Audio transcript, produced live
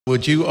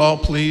Would you all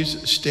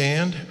please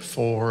stand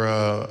for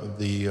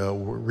the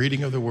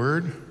reading of the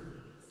word?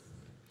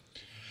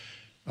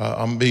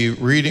 I'm going to be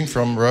reading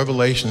from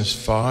Revelations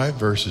 5,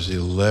 verses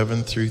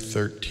 11 through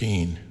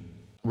 13.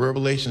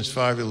 Revelations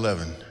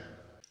 5:11.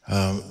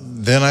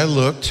 Then I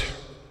looked,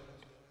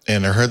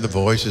 and I heard the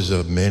voices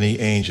of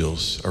many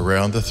angels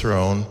around the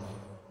throne,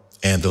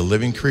 and the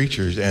living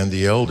creatures and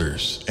the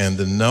elders, and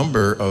the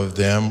number of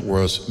them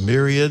was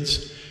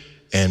myriads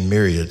and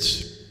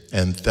myriads,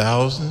 and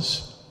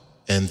thousands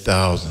and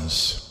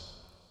thousands,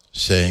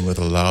 saying with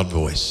a loud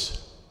voice.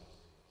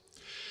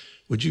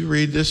 Would you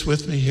read this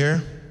with me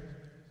here?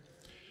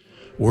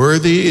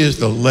 Worthy is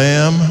the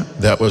Lamb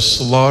that was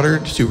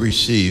slaughtered to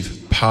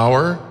receive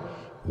power,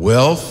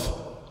 wealth,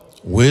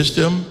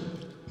 wisdom,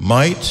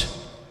 might,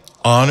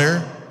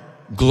 honor,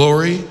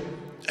 glory,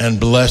 and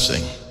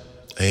blessing.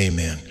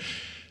 Amen.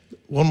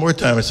 One more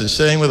time. It says,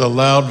 saying with a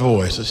loud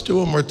voice. Let's do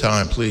it one more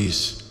time,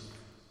 please.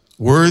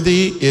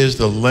 Worthy is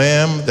the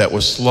Lamb that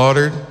was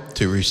slaughtered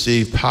to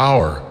receive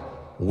power,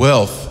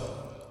 wealth,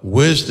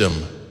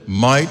 wisdom,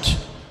 might,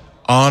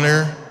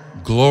 honor,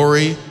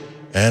 glory,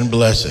 and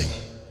blessing.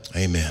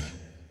 Amen.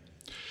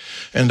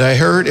 And I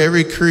heard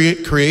every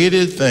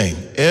created thing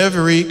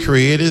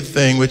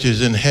which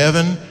is in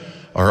heaven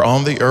or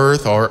on the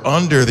earth or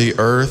under the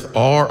earth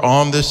or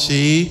on the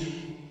sea,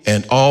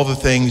 and all the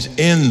things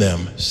in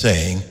them,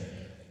 saying,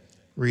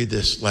 read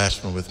this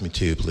last one with me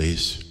too,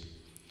 please.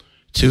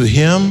 To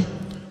him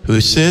who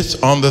sits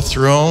on the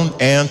throne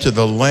and to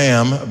the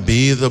Lamb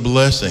be the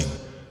blessing,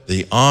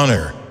 the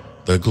honor,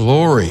 the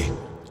glory,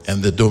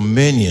 and the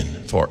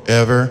dominion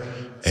forever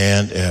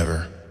and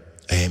ever.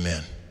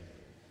 Amen.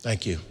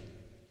 Thank you.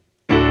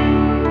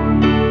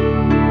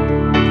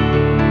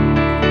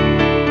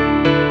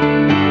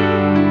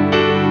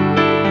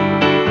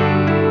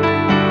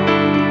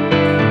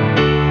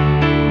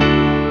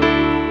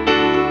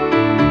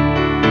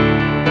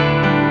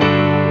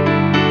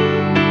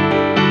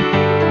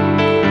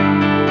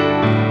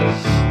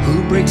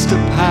 To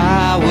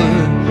power,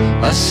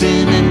 a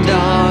sin and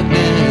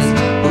darkness,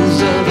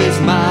 whose love is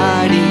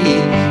mighty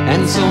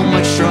and so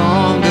much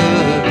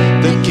stronger.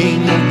 The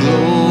King of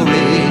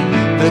glory,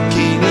 the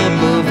King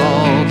above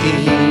all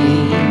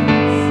kings,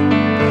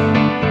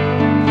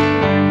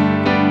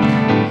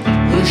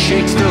 who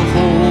shakes the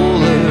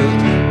whole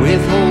earth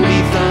with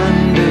holy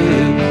thunder,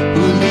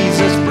 who leaves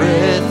us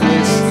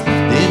breathless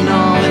in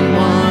awe and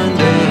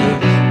wonder.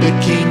 The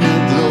King of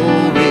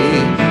glory,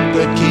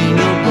 the King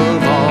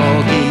above all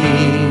kings.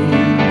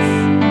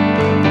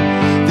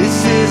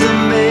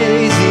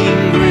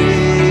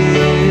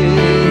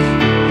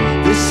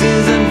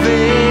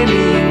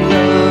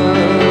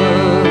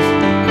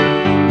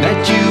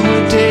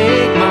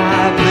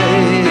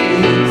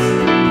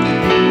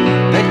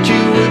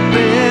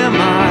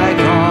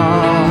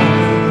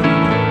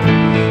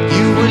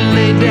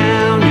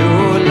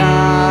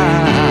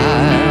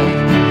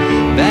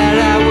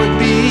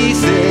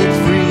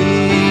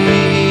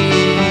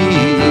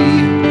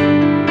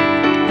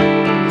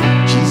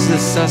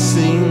 I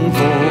sing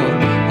for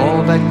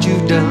all that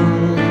you've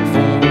done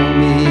for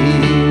me.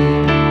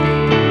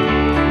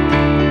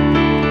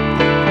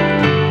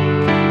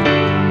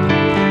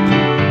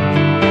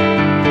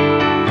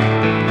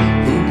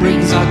 Who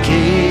brings our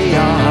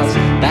chaos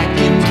back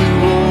into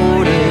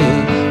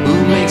order, who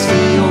makes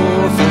the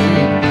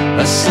orphan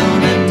a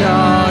son and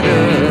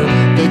daughter,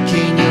 the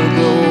King of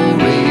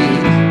glory,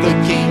 the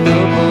King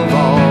above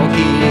all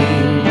kings.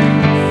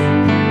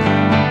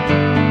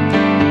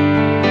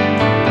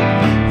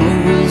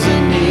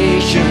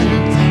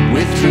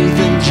 Truth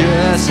and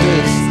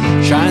justice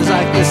shines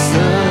like the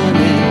sun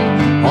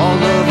in all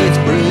of its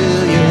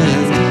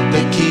brilliance.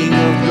 The King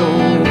of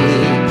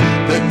glory,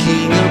 the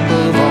King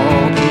above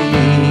all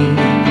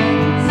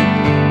kings.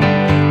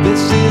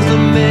 This is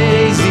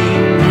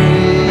amazing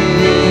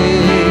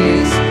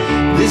grace.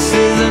 This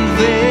is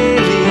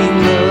unfailing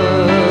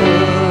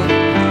love,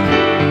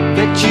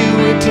 that you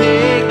would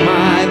take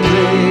my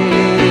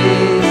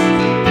place,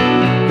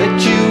 that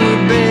you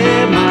would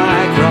bear my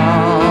cross.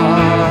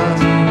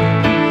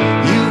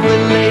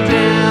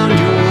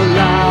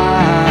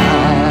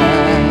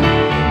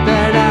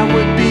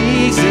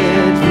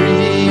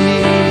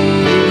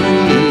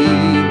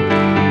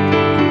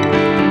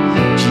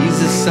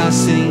 I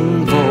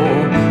sing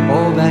for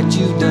all that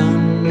you've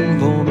done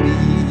for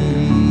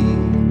me.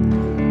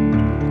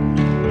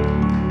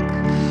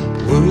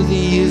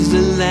 Worthy is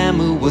the Lamb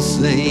who was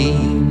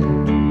slain.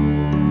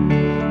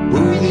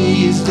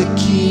 Worthy is the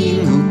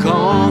King who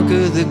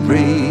conquered the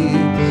grave.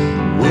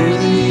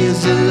 Worthy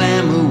is the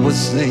Lamb who was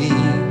slain.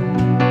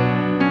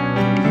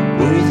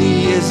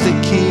 Worthy is the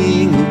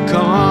King who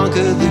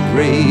conquered the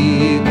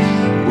grave.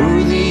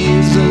 Worthy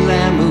is the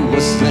Lamb who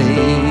was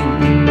slain.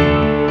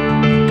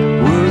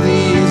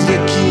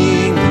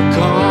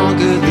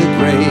 Conquered the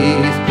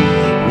grave.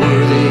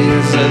 Worthy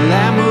is the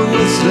Lamb who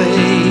was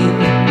slain.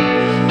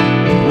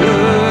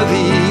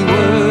 Worthy,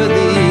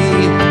 worthy.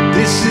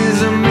 This is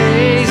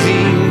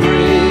amazing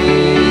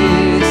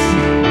grace.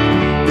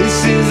 This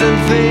is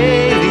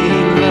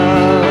unfailing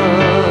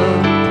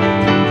love.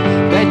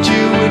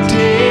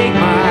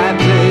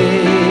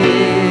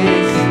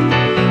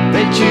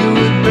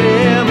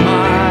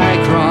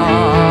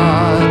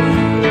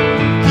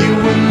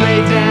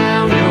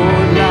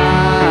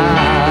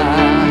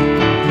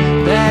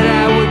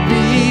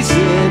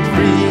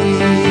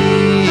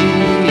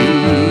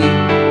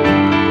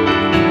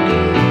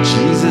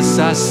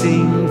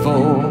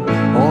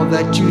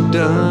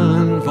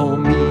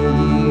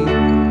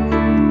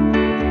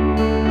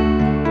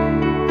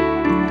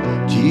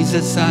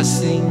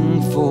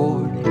 sing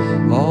for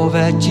all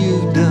that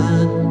you've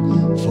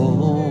done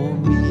for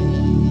me.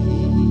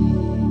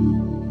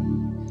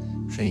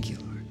 Thank you,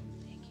 Lord.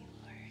 Thank you,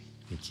 Lord.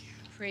 Thank you.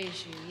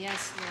 Praise you.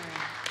 Yes, Lord.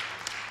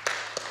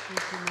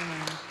 Thank you,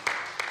 Lord.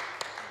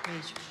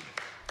 Praise you.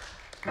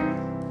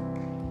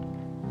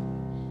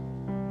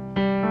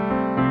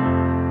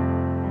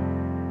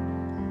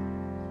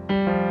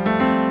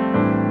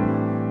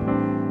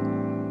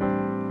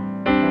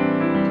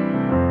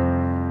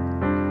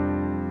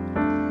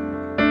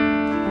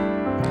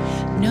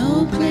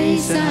 No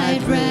place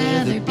I'd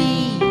rather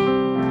be.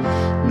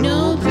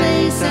 No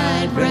place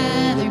I'd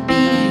rather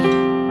be.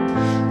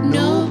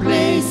 No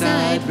place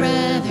I'd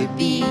rather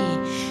be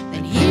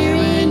than here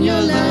in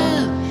your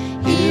love,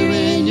 here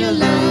in your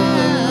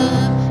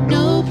love.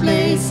 No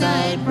place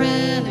I'd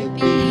rather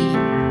be.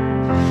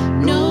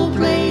 No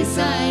place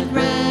I'd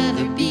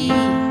rather be.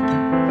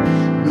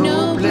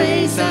 No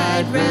place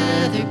I'd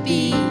rather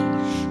be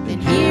than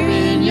here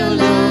in your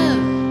love,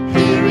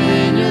 here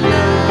in your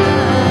love.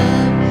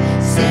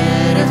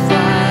 Set a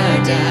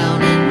fire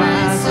down in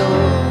my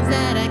soul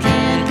that I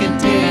can't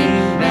contain,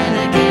 that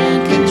I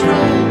can't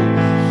control.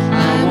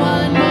 I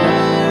want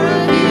more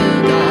of you,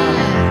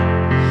 God.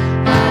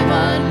 I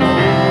want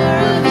more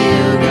of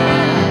you,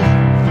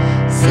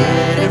 God.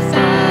 Set a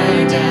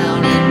fire down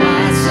in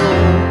my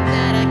soul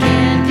that I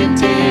can't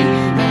contain,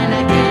 that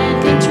I can't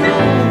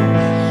control.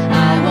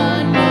 I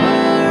want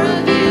more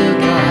of you,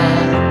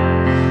 God.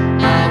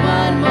 I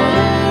want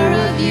more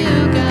of you,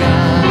 God.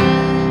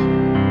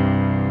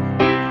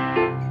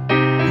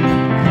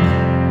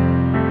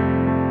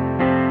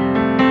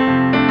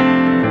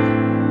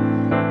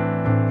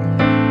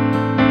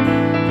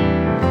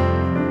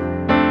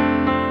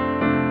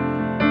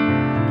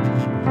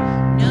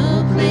 No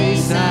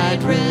place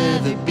I'd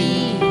rather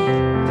be.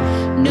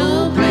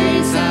 No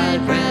place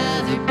I'd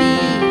rather be.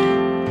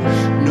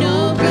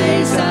 No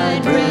place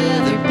I'd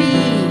rather be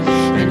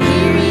than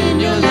here in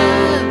your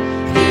love,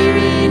 here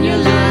in your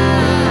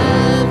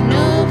love.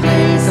 No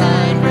place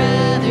I'd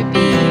rather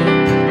be.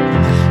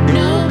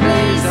 No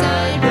place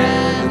I'd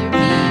rather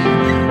be.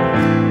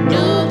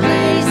 No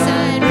place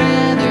I'd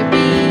rather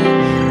be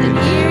than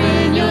here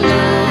in your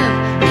love,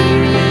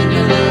 here in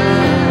your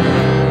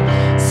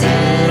love.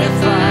 Set a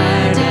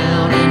fire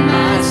down in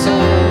my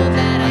soul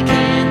that I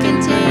can't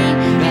contain,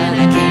 that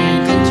I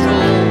can't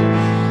control.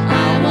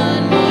 I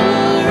want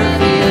more of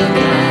you,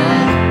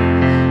 God.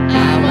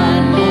 I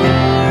want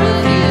more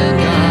of you,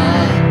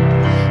 God.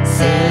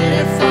 Set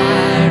a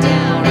fire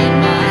down in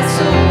my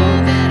soul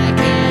that I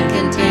can't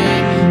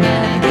contain,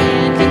 that I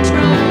can't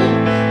control.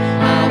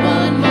 I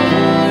want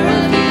more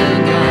of you,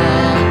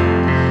 God.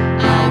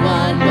 I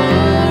want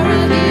more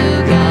of you,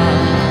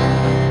 God.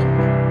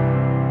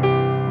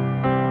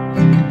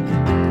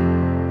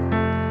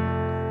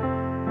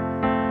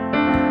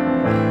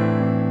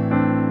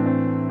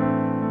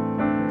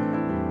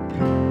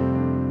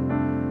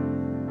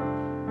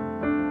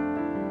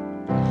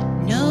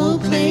 No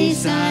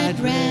place I'd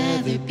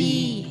rather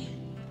be.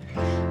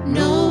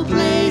 No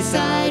place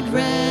I'd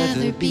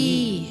rather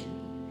be.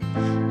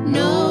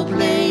 No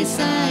place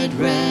I'd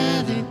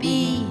rather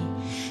be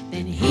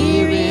than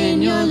here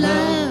in your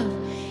love,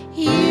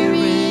 here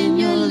in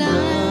your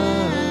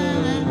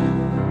love.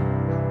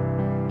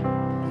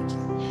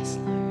 Yes,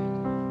 Lord.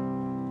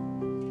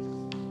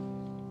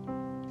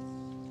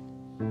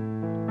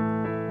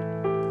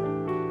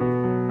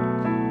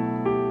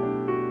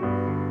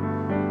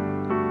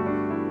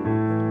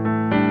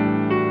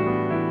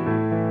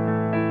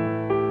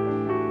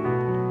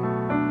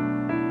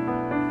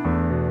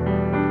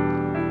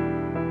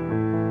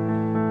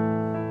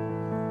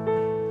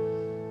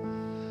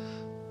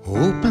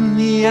 Open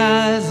the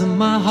eyes of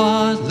my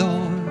heart,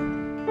 Lord.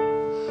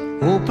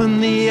 Open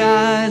the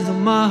eyes of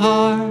my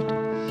heart.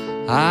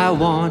 I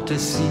want to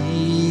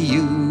see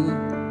you.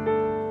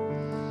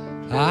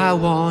 I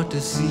want to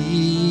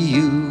see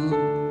you.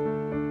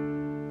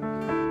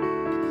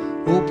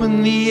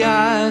 Open the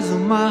eyes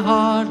of my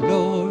heart,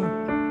 Lord.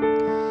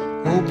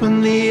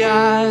 Open the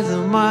eyes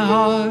of my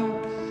heart,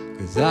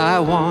 'cause I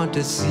want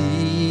to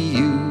see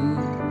you.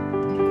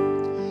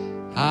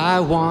 I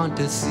want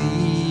to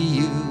see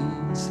you.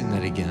 Sing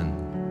that again.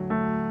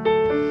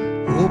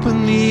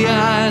 Open the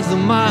eyes of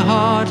my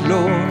heart,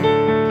 Lord.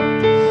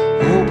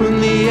 Open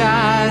the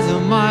eyes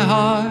of my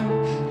heart,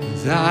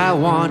 'cause I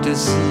want to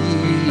see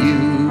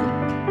you.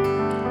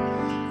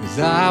 'Cause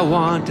I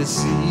want to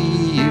see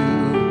you.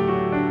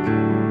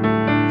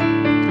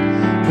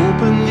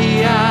 Open the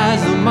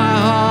eyes of my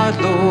heart,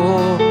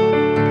 Lord.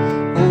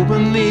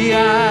 Open the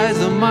eyes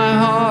of my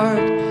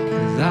heart,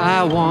 'cause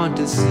I want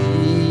to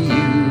see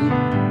you.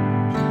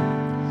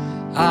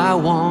 I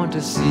want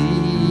to see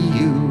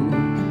you.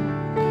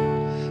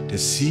 To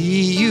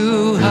see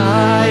you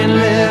high and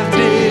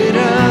lifted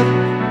up,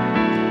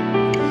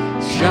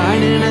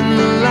 shining in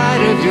the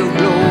light of your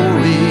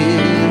glory.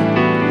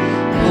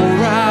 Pour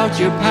out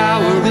your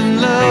power and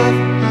love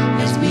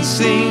as we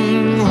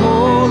sing,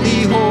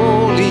 holy,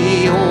 holy,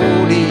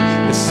 holy.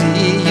 To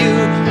see you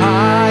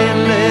high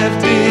and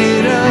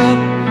lifted up,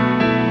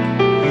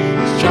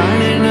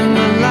 shining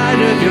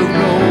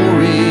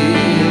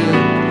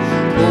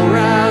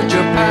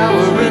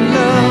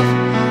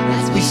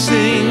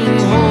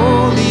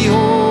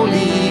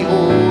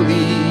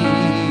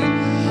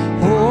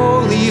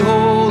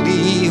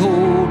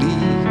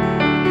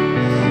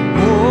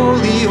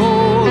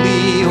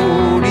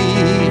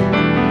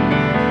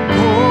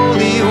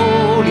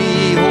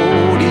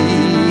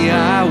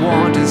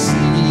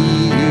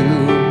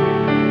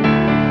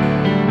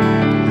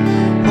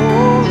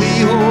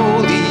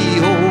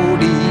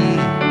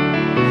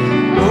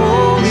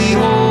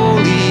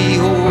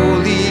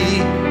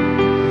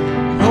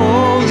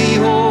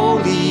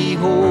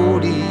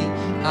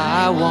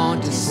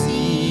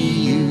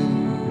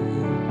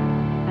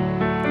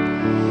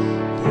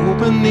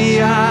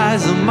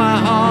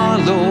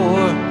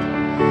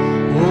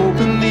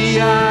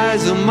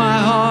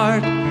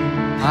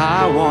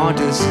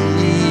want to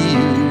see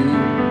you.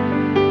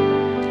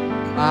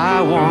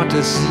 I want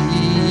to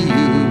see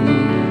you.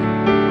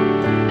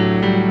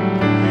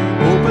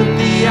 Open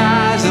the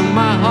eyes of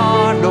my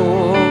heart,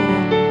 Lord.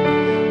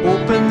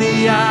 Open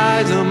the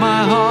eyes of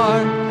my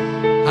heart.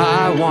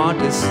 I want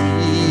to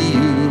see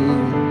you.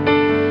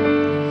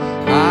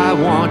 I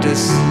want to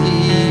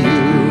see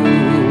you.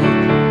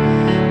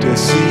 To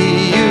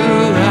see you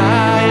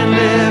high and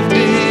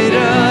lifted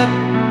up,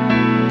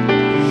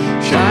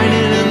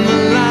 shining in the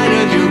light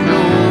of your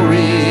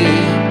glory.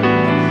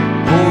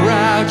 Pour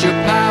out your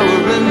power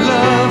and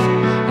love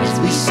as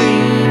we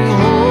sing,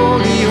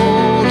 holy,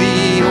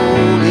 holy,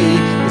 holy.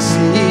 To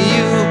see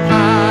you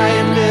high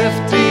and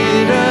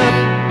lifted up,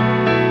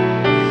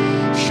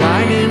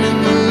 shining in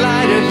the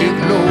light of your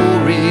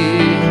glory.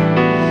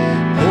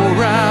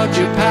 Pour out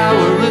your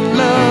power and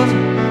love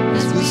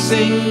as we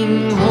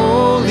sing,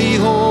 holy,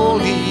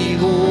 holy,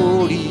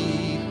 holy.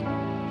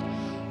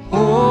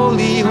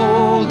 Holy,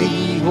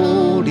 holy,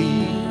 holy.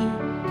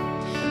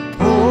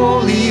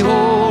 Holy,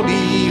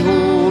 holy,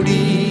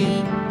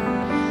 holy.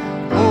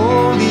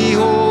 Holy,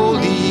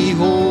 holy,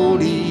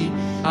 holy.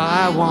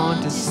 I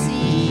want to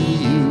see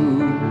you.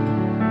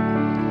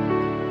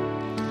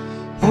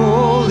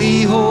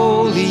 Holy,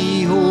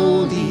 holy,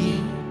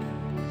 holy.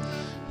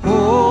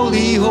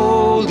 Holy,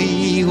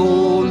 holy,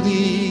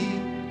 holy.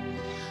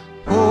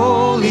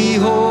 Holy,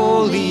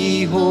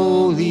 holy,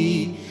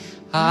 holy.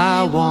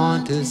 I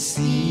want to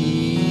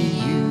see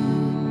you.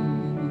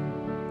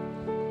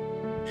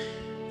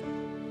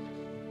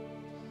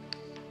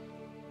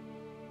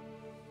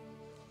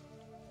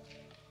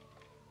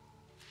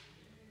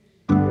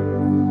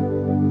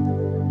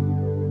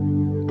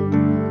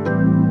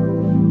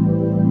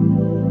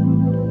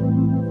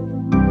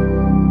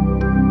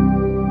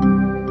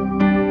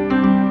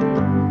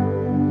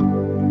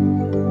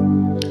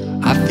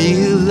 I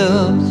feel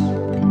love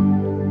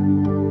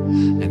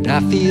and I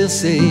feel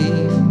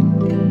safe.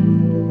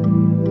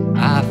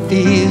 I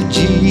feel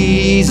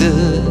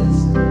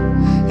Jesus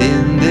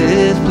in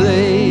this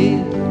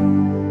place.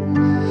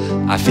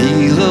 I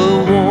feel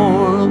a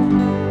warmth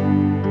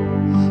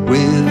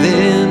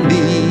within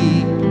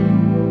me.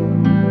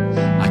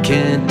 I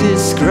can't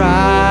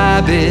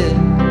describe it,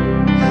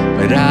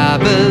 but I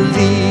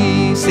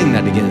believe. Sing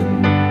that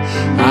again.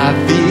 I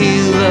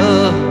feel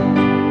love.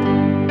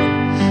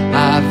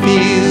 I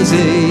feel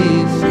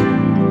safe.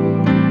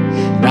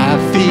 I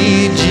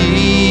feel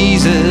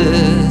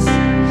Jesus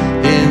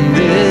in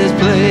this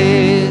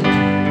place.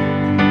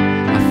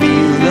 I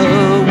feel the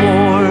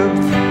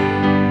warmth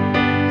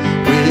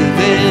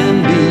within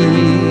me.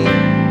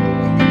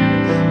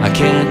 I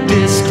can't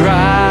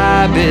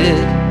describe it,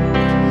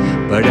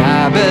 but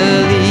I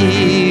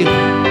believe.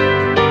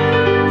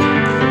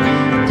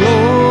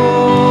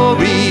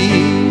 Glory,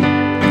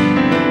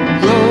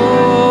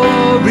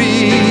 glory,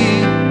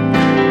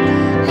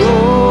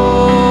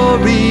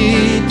 glory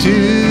to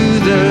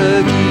the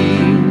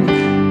King.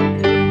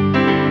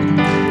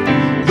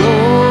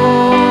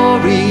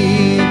 Glory,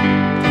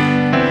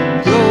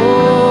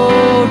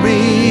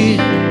 glory,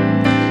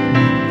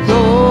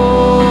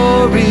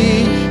 glory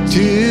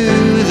to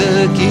the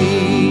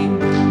King.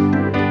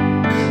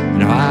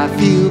 Now I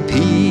feel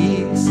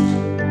peace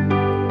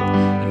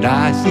and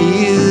I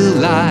feel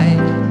light.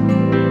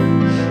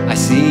 I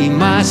see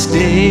my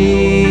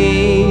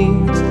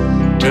stains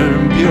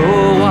turn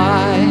pure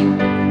white.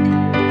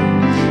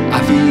 I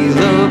feel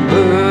the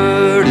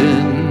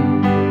burden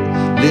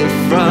lift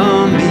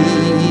from me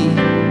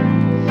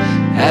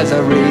as I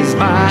raise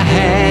my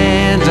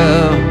hands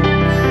up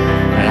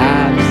and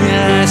I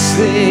just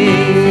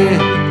sing,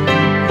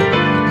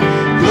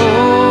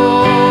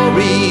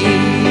 glory,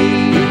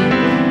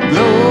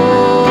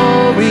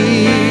 glory,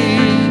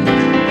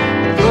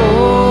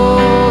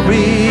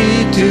 glory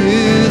to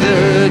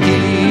the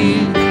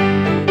King.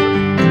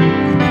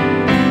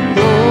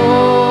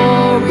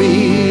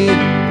 Glory,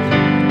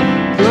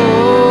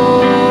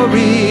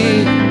 glory,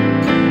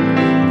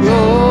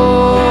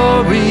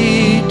 glory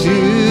to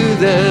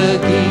the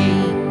King.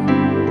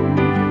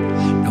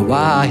 Now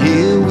I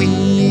hear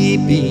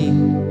weeping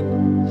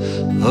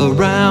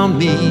around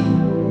me,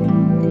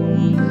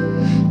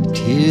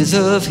 tears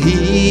of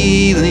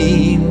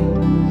healing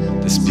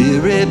the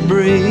Spirit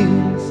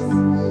brings.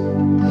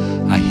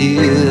 I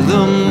hear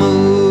the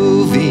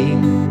moving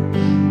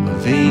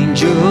of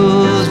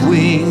angels'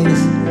 wings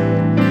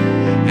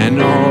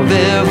and all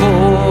their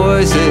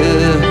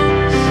voices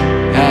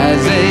as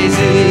they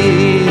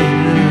sing,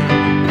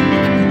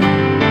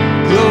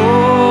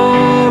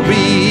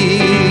 glory,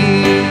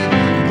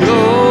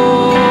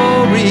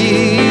 glory,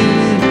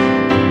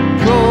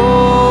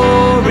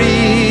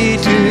 glory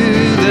to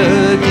the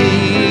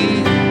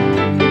King.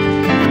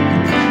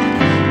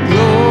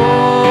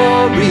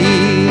 Glory,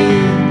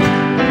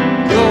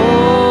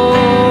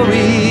 glory,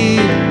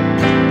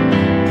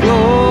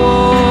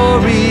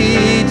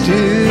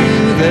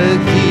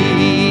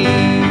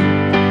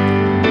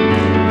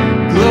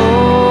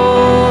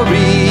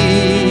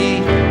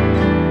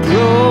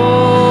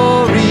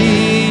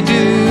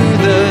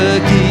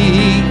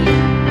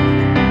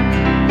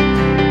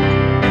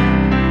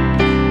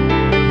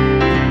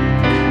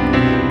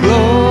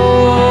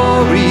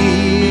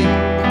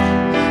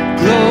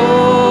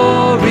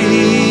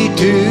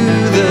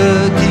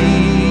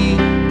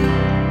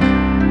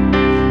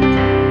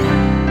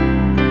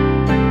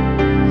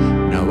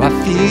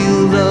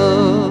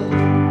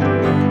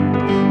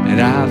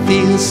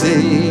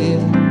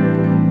 safe.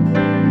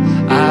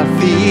 I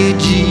feel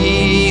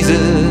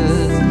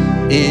Jesus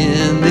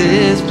in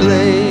this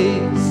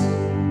place.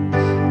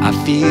 I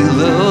feel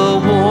the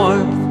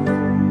warmth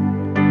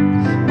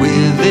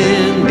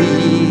within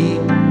me.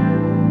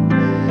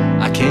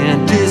 I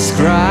can't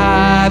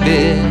describe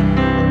it,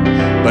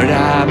 but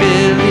I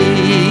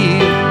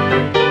believe.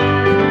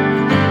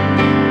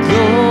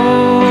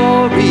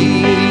 Glory,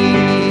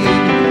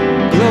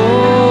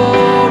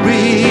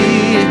 glory,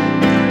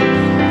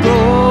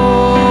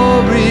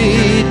 glory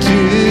to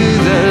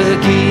the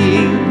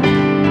King.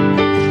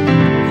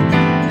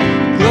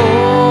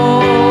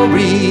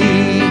 Glory,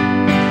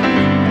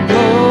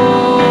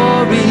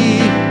 glory,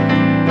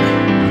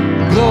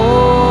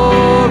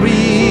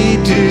 glory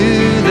to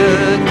the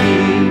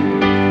King.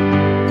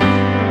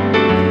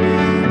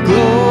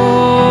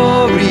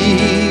 Glory,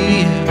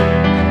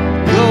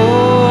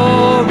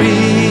 glory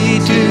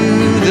to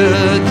the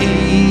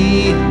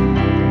King.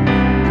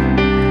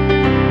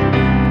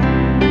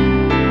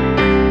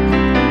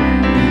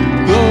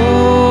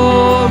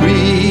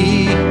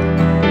 Glory,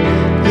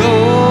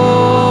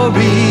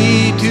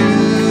 glory to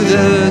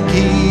the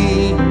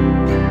King.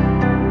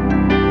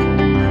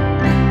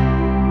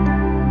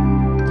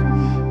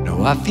 No,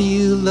 I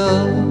feel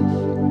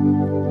love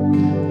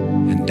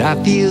and I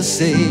feel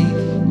safe.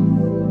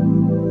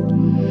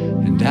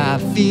 And I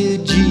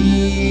feel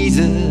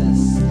Jesus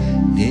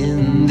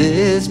in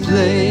this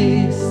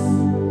place.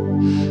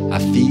 I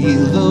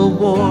feel the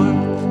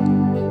warmth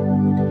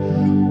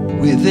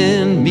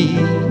within me.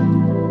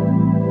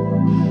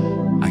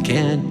 I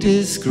can't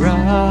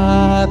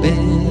describe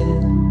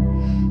it,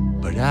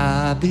 but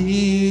I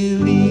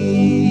believe.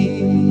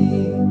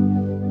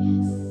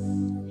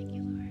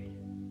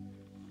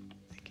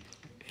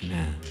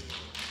 Amen.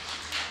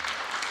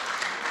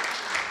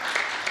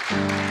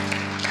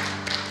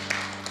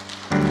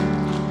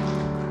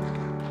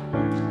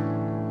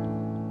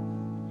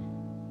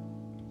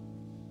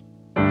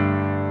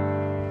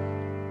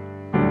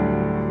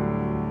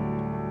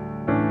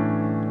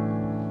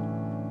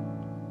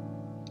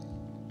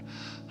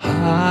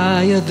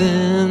 Higher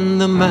than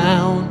the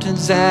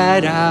mountains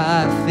that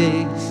I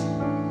face,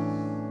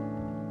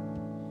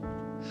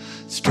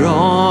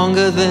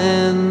 stronger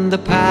than the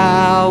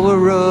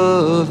power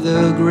of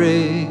the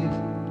grave,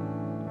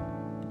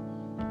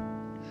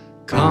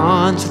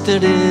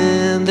 constant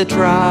in the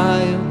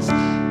trials,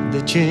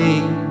 the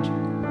change.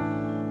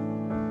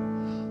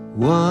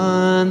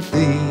 One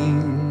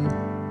thing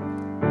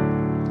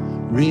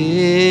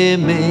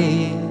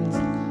remains.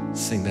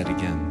 Sing that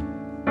again.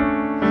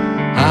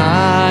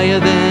 Higher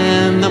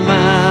than the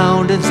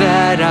mountains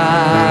that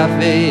I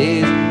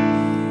face,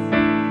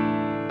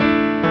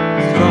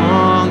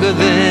 stronger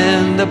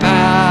than the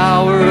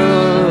power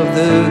of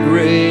the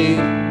grave,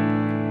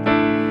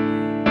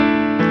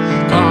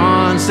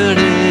 constant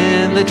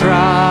in the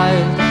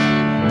trials,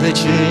 the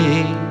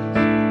change.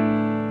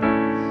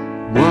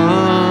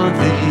 One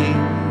thing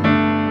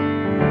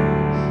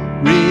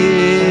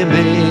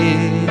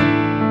remains.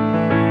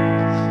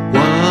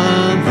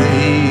 One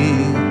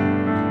thing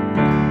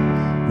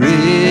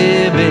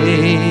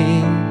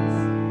remains.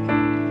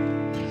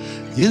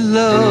 Your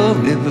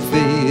love never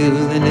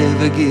fails and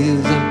never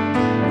gives up,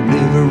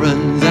 never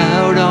runs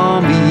out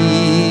on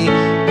me.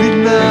 Your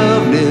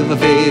love never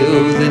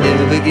fails and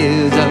never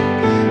gives up,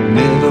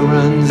 never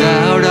runs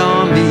out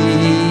on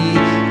me.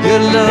 Your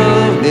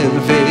love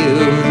never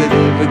fails and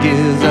never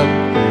gives up,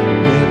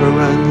 never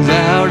runs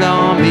out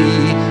on me.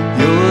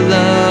 Your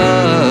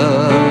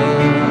love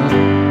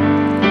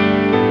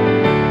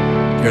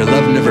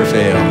never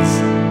fails.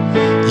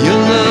 Your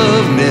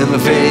love never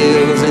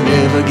fails and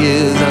never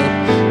gives up,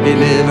 it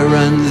never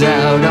runs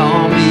out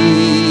on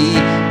me.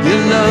 Your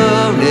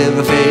love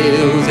never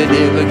fails and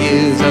never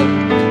gives up,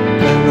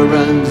 never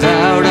runs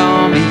out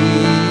on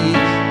me.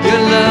 Your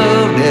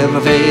love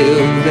never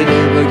fails and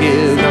never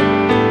gives up,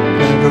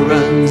 never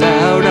runs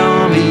out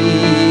on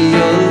me.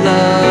 Your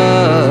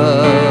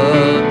love.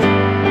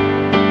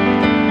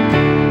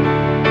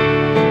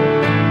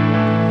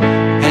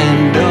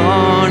 And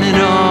on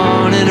and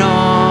on and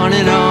on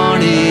and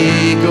on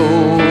it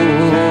goes.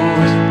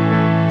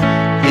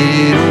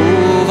 It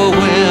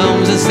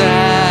overwhelms and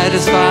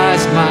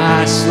satisfies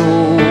my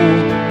soul.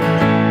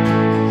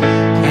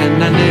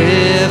 And I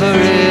never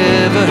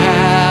ever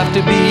have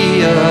to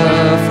be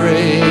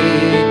afraid.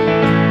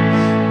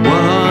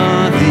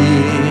 One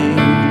thing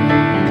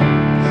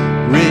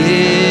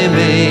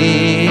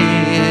remains.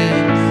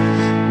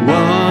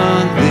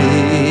 One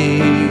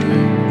thing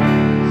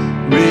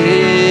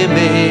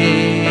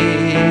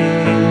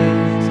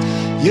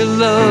remains. Your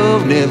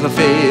love never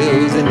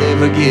fails and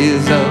never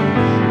gives up,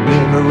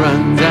 never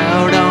runs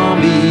out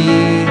on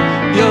me.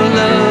 Your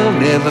love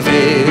never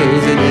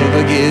fails and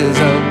never gives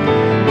up,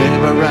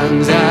 never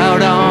runs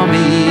out on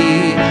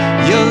me.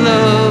 Your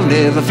love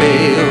never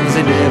fails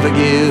and never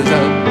gives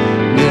up,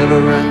 never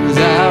runs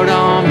out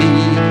on me.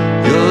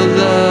 Your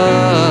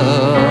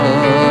love.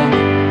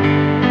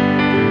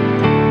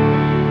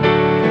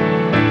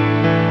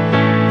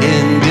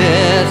 In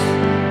death,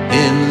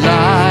 in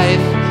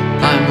life,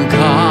 I'm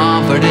calm.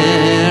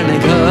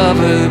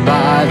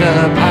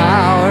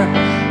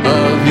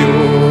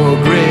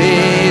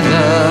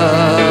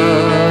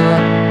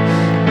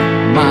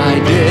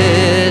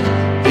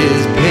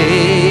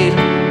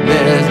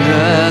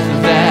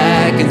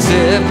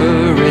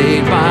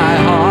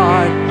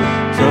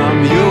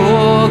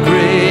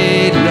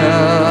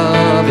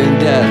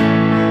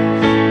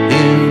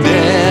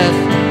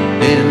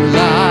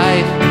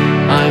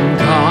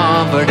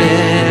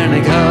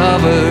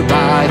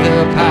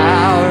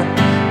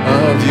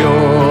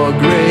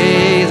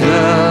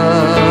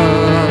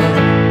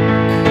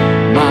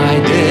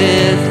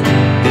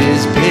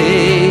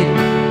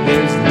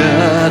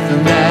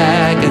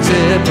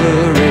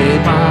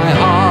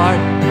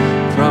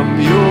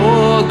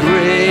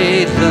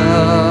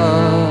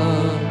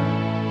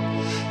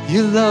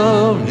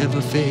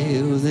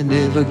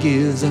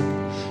 gives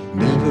up,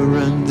 never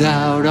runs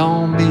out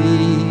on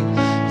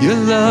me. Your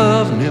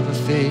love never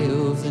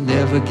fails, it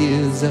never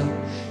gives up,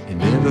 it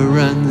never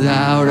runs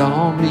out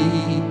on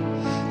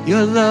me.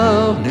 Your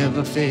love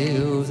never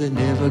fails, it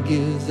never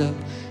gives up,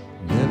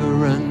 never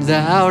runs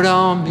out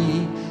on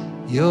me.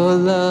 Your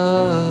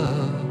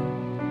love.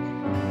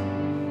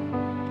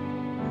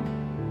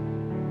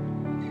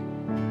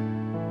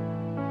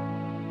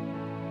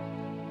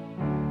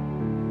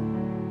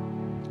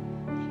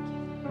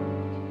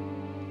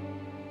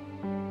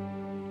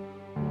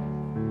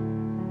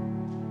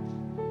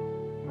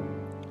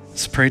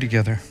 Let's pray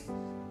together.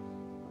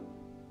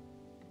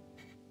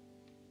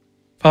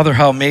 Father,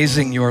 how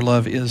amazing your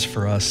love is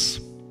for us.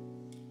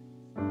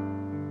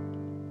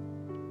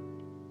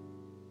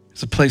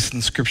 There's a place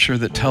in Scripture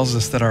that tells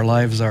us that our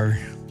lives are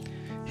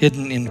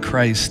hidden in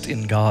Christ,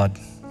 in God.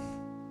 I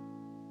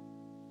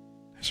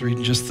was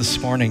reading just this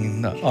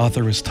morning, the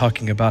author was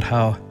talking about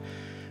how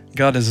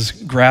God has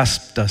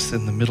grasped us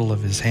in the middle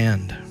of his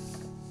hand.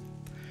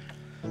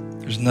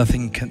 There's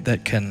nothing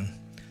that can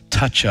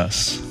touch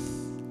us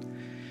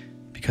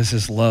because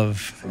his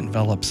love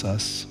envelops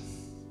us.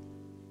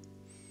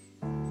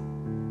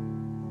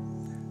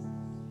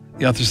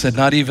 The author said,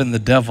 not even the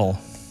devil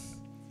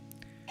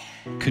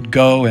could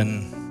go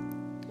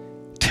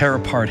and tear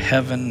apart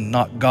heaven,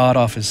 knock God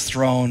off his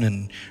throne,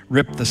 and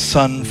rip the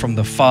Son from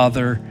the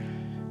Father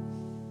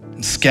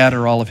and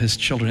scatter all of his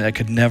children. That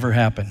could never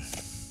happen.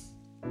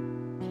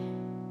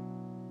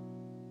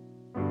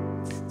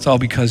 It's all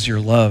because your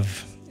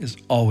love is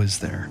always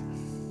there.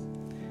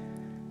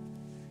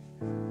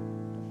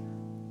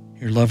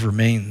 Your love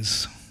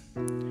remains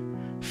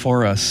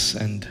for us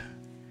and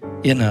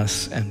in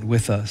us and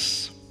with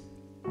us.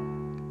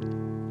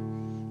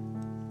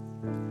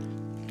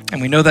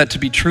 And we know that to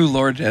be true,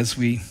 Lord, as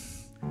we,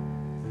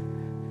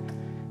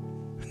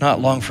 not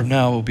long from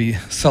now, will be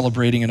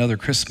celebrating another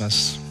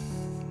Christmas.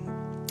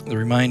 The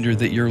reminder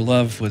that your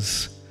love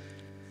was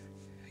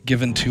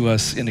given to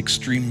us in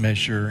extreme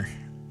measure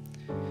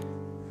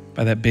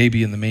by that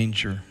baby in the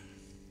manger.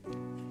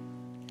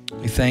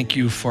 We thank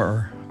you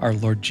for our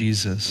Lord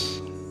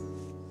Jesus.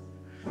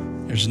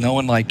 There's no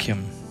one like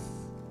him.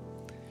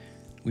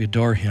 We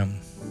adore him.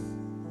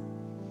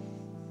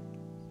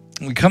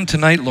 And we come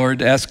tonight,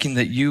 Lord, asking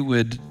that you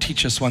would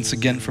teach us once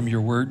again from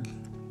your word.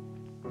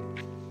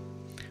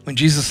 When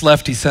Jesus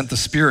left, he sent the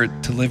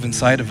Spirit to live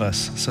inside of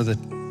us so that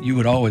you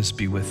would always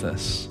be with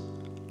us.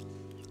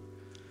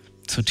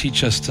 So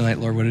teach us tonight,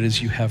 Lord, what it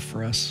is you have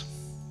for us.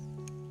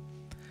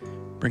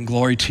 Bring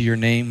glory to your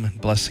name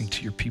and blessing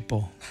to your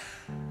people.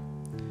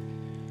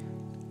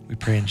 We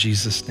pray in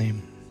Jesus'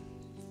 name.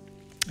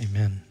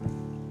 Amen.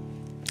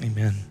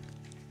 Amen.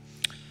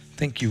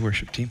 Thank you,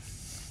 worship team.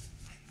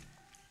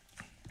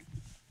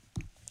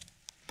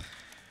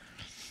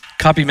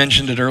 Copy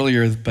mentioned it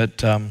earlier,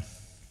 but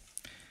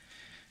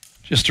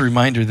just a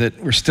reminder that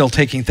we're still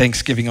taking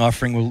Thanksgiving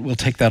offering. We'll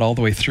take that all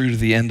the way through to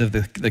the end of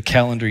the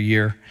calendar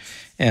year.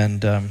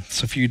 And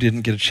so if you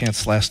didn't get a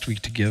chance last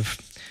week to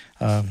give,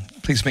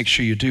 please make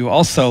sure you do.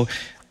 Also,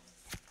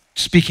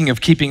 speaking of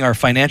keeping our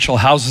financial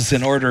houses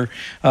in order,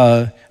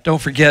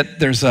 don't forget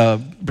there's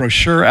a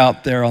brochure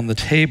out there on the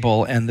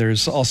table, and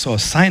there's also a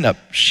sign-up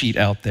sheet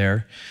out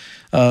there.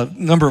 A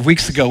number of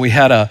weeks ago, we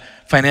had a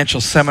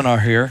financial seminar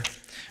here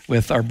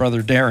with our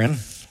brother Darren.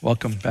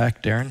 Welcome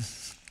back, Darren.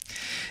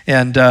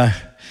 And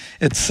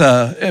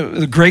it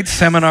was a great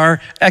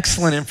seminar,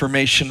 excellent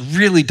information,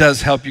 really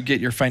does help you get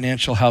your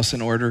financial house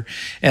in order.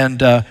 And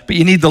but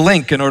you need the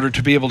link in order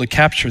to be able to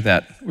capture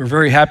that. We're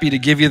very happy to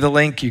give you the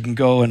link. You can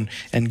go and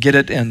get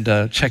it and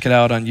check it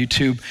out on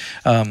YouTube.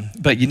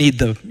 But you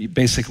need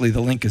basically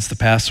the link is the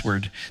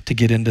password to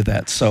get into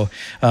that. So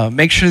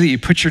make sure that you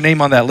put your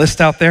name on that list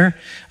out there.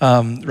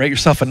 Write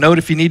yourself a note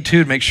if you need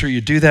to make sure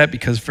you do that,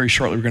 because very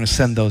shortly we're going to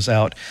send those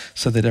out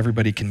so that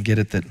everybody can get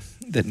it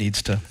that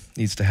needs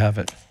to have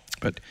it.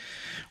 But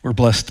we're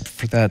blessed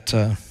for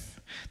that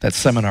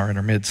seminar in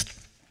our midst.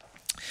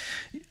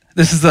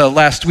 This is the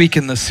last week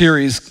in the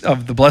series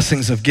of the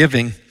blessings of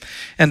giving,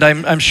 and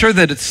I'm sure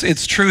that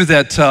it's true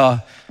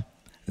that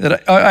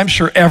I'm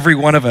sure every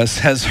one of us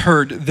has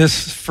heard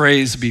this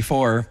phrase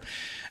before,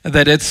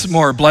 that it's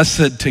more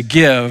blessed to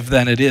give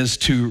than it is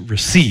to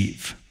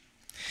receive.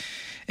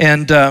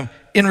 And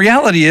in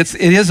reality, it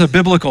is a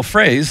biblical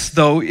phrase,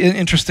 though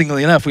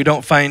interestingly enough, we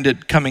don't find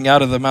it coming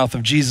out of the mouth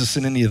of Jesus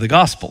in any of the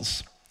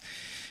Gospels.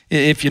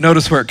 If you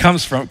notice where it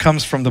comes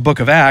from the book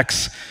of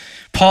Acts.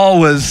 Paul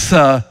was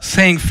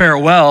saying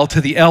farewell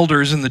to the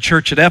elders in the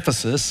church at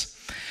Ephesus,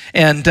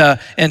 and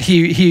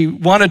he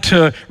wanted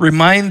to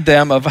remind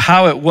them of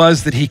how it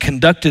was that he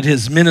conducted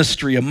his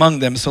ministry among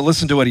them. So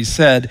listen to what he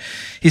said.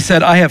 He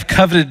said, "I have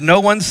coveted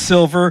no one's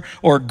silver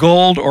or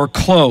gold or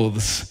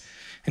clothes."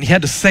 And he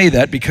had to say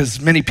that because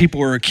many people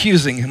were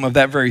accusing him of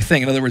that very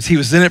thing. In other words, he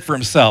was in it for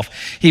himself.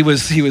 He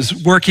was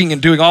working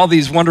and doing all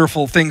these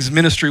wonderful things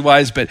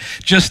ministry-wise, but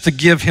just to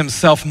give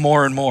himself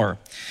more and more.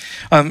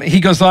 He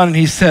goes on and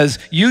he says,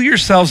 "You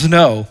yourselves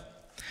know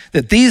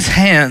that these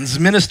hands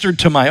ministered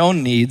to my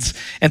own needs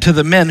and to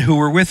the men who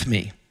were with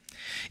me.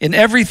 In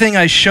everything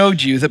I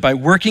showed you that by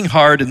working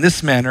hard in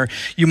this manner,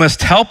 you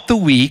must help the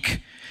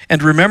weak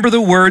and remember the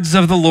words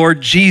of the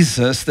Lord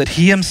Jesus that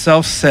he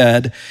himself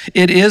said,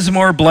 it is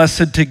more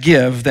blessed to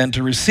give than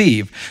to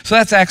receive. So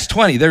that's Acts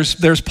 20.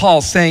 There's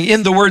Paul saying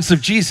in the words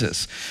of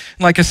Jesus.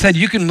 And like I said,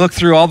 you can look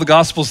through all the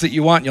gospels that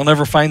you want. You'll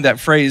never find that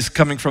phrase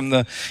coming from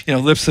the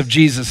lips of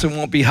Jesus. It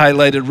won't be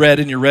highlighted red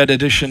in your red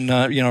edition,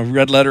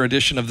 red letter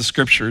edition of the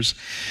scriptures.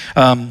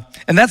 And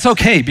that's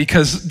okay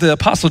because the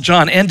Apostle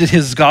John ended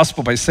his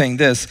gospel by saying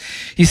this.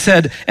 He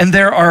said, and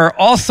there are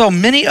also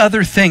many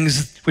other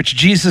things which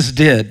Jesus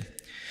did,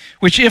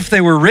 which if they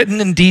were written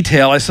in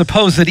detail, I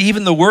suppose that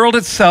even the world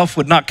itself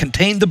would not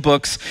contain the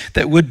books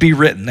that would be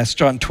written. That's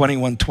John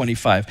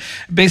 21:25.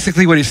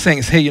 Basically what he's saying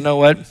is, hey, you know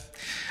what?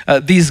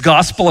 These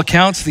gospel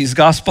accounts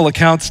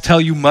tell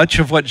you much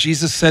of what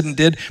Jesus said and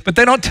did, but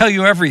they don't tell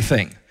you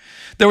everything.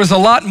 There was a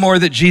lot more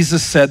that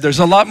Jesus said. There's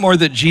a lot more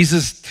that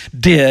Jesus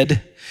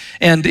did.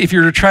 And if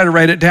you were to try to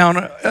write it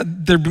down,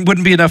 there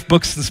wouldn't be enough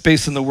books and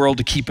space in the world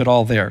to keep it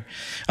all there.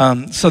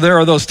 So there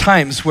are those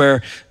times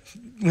where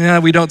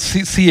we don't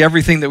see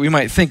everything that we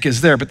might think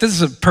is there, but this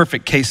is a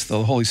perfect case, though.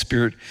 The Holy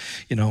Spirit,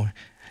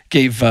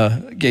 gave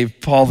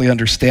Paul the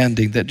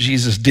understanding that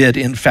Jesus did,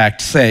 in fact,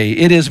 say,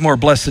 it is more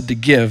blessed to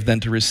give than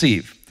to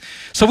receive.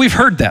 So we've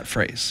heard that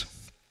phrase.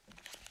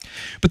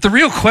 But the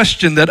real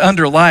question that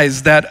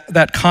underlies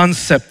that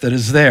concept that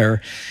is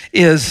there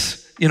is,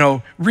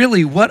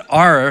 really what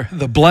are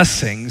the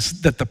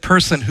blessings that the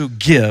person who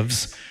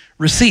gives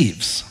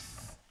receives?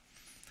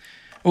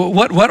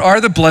 What are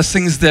the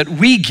blessings that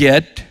we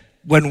get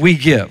when we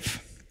give?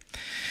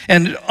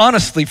 And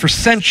honestly, for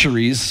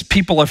centuries,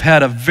 people have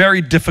had a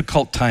very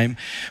difficult time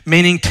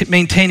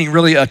maintaining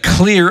really a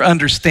clear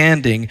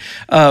understanding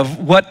of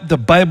what the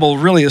Bible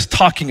really is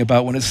talking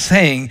about when it's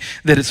saying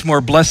that it's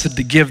more blessed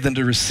to give than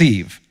to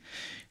receive.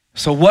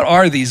 So what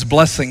are these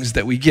blessings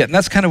that we get? And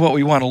that's kind of what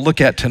we want to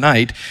look at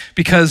tonight,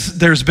 because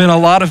there's been a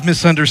lot of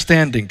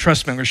misunderstanding.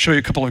 Trust me, I'm going to show you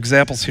a couple of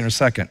examples here in a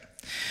second.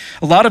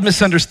 A lot of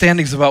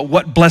misunderstandings about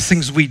what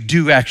blessings we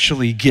do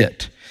actually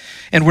get.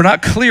 And we're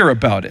not clear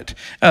about it.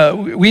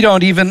 We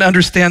don't even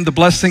understand the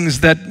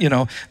blessings that,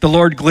 the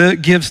Lord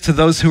gives to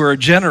those who are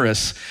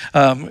generous,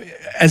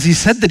 as he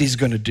said that he's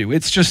going to do.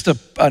 It's just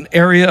an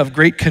area of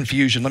great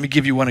confusion. Let me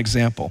give you one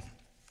example.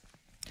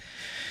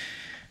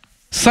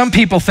 Some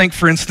people think,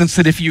 for instance,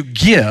 that if you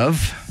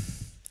give,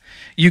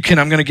 I'm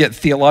going to get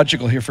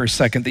theological here for a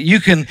second, that you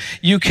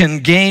can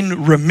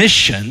gain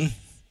remission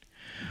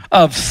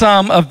of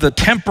some of the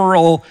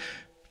temporal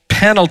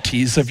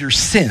penalties of your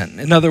sin.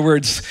 In other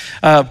words,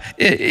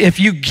 if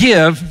you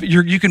give,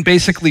 you can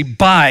basically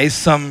buy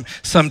some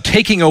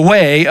taking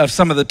away of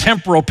some of the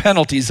temporal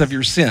penalties of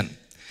your sin.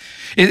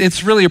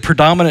 It's really a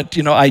predominant,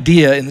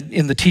 idea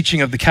in the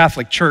teaching of the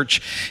Catholic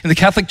Church. In the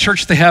Catholic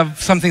Church, they have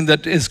something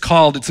that is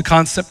it's a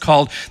concept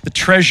called the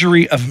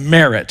treasury of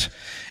merit.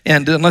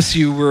 And unless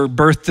you were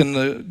birthed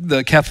in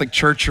the Catholic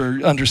Church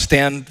or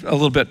understand a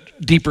little bit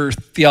deeper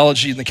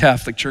theology in the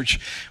Catholic Church,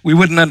 we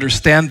wouldn't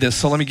understand this.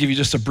 So let me give you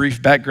just a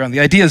brief background. The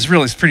idea is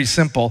pretty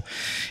simple.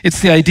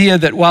 It's the idea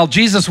that while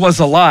Jesus was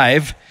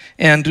alive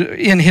and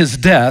in his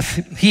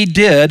death, he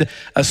did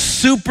a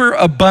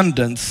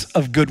superabundance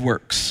of good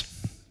works.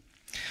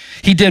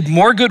 He did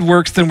more good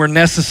works than were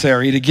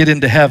necessary to get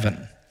into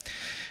heaven.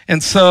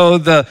 And so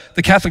the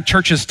Catholic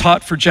Church has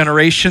taught for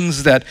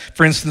generations that,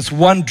 for instance,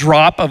 one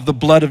drop of the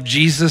blood of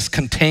Jesus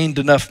contained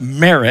enough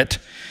merit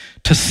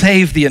to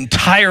save the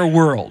entire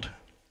world.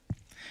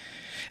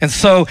 And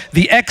so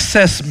the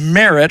excess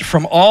merit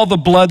from all the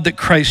blood that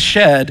Christ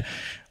shed,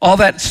 all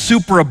that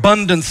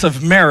superabundance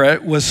of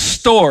merit was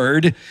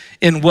stored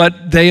in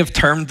what they have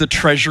termed the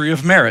treasury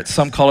of merit.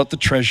 Some call it the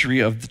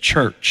treasury of the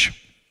church.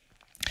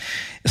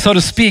 So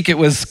to speak, it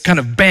was kind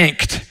of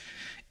banked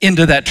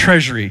into that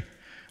treasury.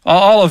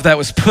 All of that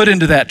was put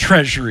into that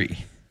treasury.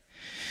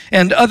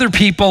 And other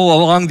people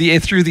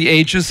through the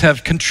ages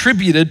have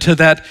contributed to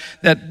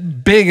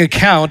that big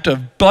account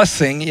of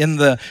blessing in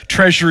the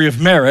treasury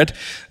of merit.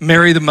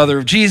 Mary, the mother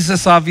of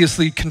Jesus,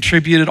 obviously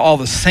contributed. All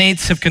the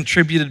saints have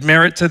contributed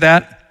merit to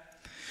that.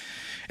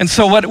 And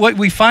so what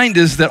we find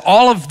is that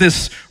all of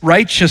this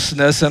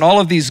righteousness and all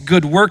of these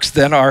good works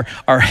then are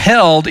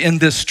held in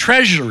this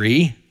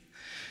treasury.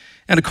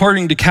 And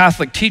according to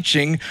Catholic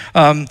teaching,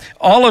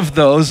 all of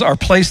those are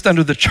placed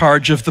under the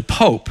charge of the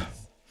Pope,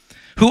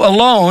 who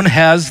alone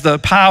has the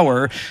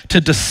power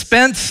to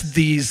dispense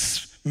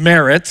these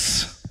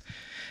merits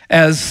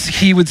as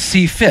he would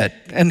see fit.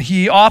 And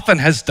he often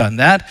has done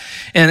that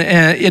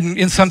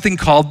in something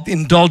called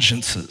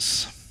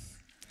indulgences.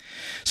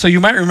 So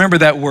you might remember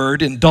that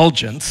word,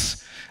 indulgence.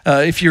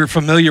 If you're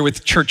familiar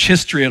with church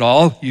history at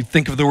all, you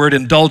think of the word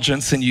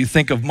indulgence and you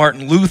think of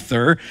Martin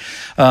Luther,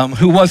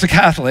 who was a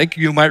Catholic.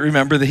 You might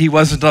remember that he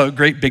wasn't a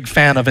great big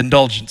fan of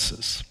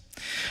indulgences.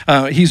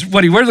 What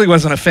he really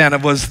wasn't a fan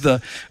of was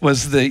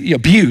the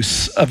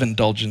abuse of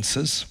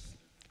indulgences.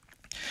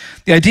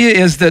 The idea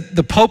is that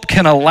the Pope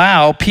can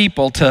allow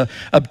people to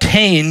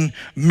obtain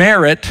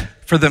merit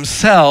for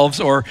themselves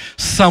or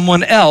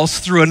someone else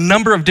through a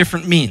number of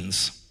different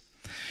means.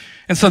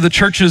 And so the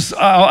churches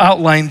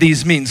outline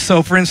these means.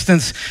 So for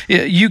instance,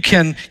 you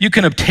can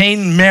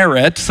obtain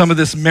merit, some of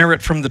this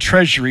merit from the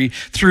treasury,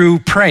 through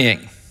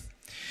praying.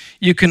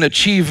 You can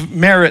achieve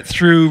merit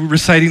through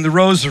reciting the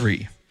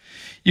rosary.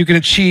 You can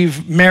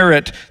achieve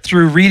merit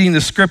through reading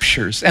the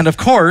scriptures. And of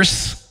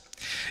course,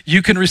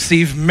 you can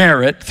receive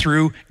merit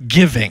through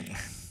giving.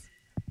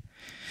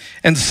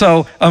 And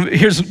so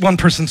here's one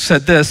person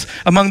said this: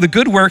 among the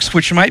good works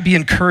which might be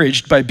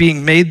encouraged by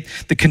being made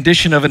the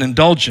condition of an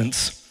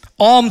indulgence,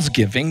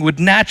 almsgiving would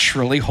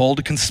naturally hold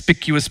a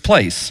conspicuous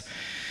place.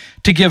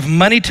 To give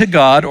money to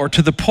God or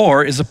to the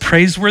poor is a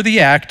praiseworthy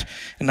act.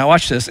 And now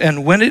watch this.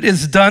 And when it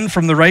is done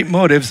from the right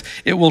motives,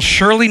 it will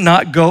surely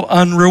not go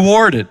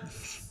unrewarded.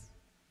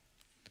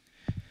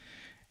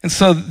 And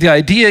so the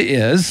idea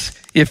is,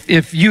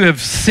 if you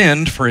have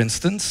sinned, for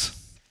instance,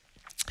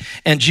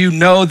 and you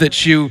know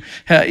that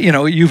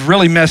you've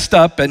really messed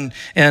up, and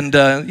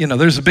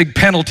there's a big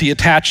penalty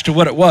attached to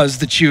what it was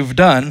that you've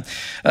done,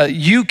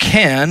 you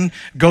can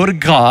go to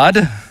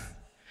God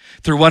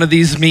through one of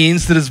these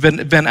means that has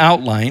been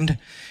outlined,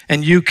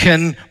 and you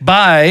can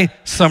buy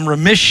some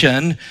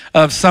remission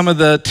of some of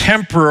the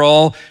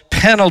temporal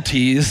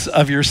penalties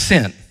of your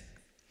sin.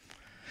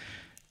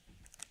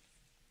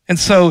 And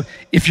so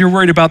if you're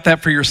worried about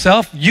that for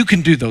yourself, you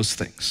can do those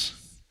things.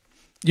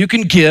 You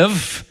can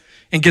give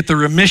and get the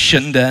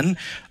remission then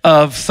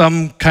of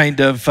some kind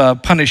of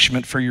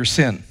punishment for your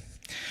sin.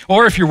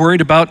 Or if you're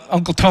worried about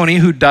Uncle Tony,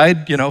 who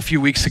died, a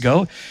few weeks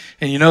ago,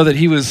 and you know that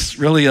he was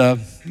really,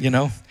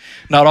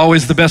 not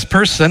always the best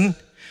person,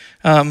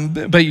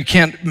 but you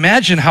can't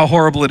imagine how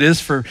horrible it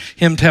is for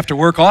him to have to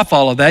work off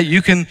all of that.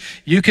 You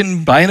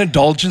can buy an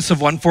indulgence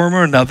of one form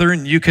or another,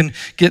 and you can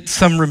get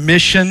some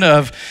remission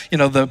of,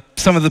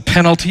 some of the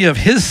penalty of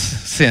his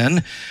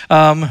sin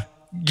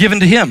given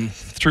to him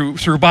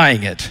through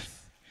buying it.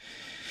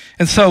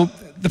 And so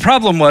the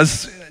problem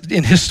was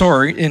in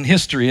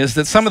history is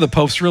that some of the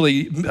popes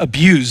really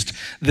abused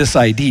this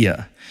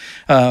idea.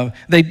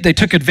 They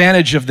took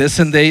advantage of this,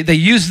 and they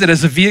used it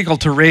as a vehicle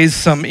to raise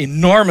some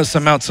enormous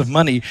amounts of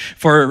money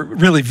for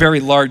really very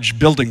large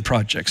building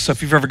projects. So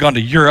if you've ever gone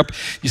to Europe,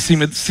 you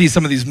see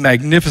some of these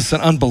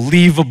magnificent,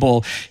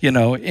 unbelievable,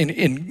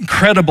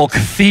 incredible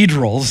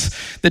cathedrals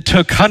that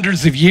took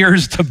hundreds of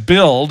years to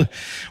build.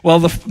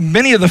 Well,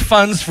 many of the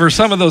funds for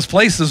some of those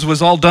places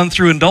was all done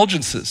through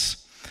indulgences.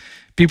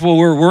 People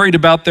were worried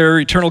about their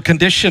eternal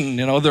condition,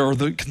 or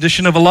the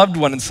condition of a loved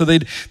one, and so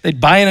they'd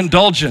buy an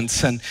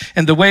indulgence. And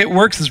the way it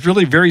works is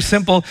really very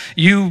simple.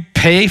 You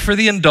pay for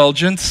the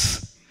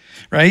indulgence,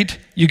 right?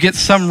 You get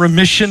some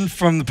remission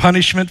from the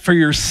punishment for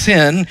your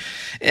sin,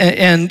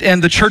 and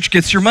the church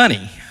gets your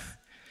money.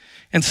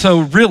 And so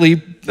really,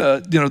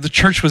 the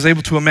church was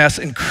able to amass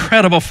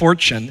incredible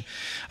fortune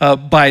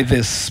by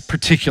this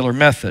particular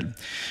method.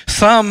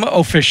 Some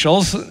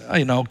officials,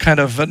 kind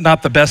of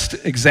not the best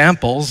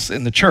examples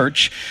in the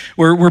church,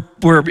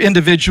 were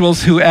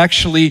individuals who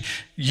actually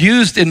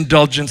used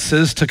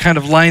indulgences to kind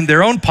of line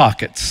their own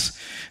pockets.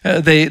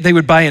 They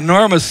would buy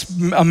enormous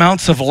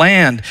amounts of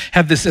land,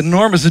 have this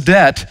enormous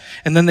debt,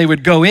 and then they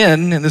would go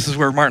in, and this is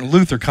where Martin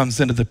Luther comes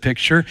into the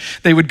picture.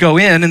 They would go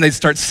in and they'd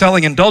start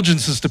selling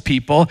indulgences to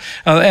people,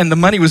 and the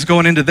money was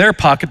going into their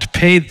pocket to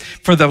pay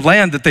for the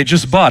land that they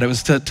just bought. It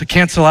was to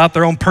cancel out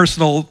their own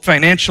personal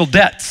financial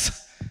debts.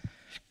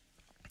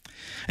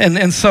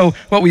 And so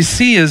what we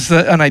see is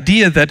an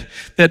idea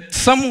that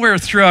somewhere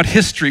throughout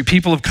history,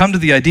 people have come to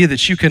the idea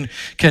that you can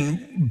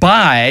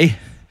buy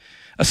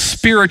a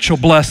spiritual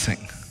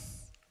blessing.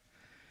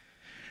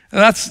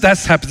 That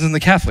happens in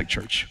the Catholic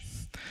Church.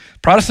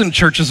 Protestant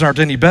churches aren't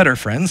any better,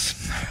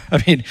 friends.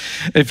 I mean,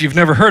 if you've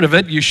never heard of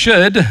it, you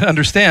should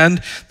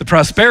understand the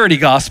prosperity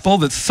gospel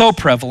that's so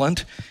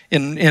prevalent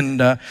in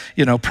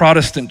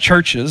Protestant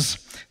churches.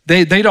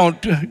 They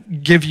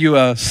don't give you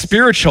a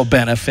spiritual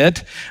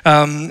benefit.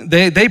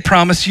 They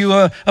promise you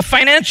a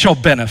financial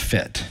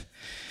benefit.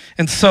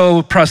 And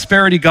so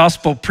prosperity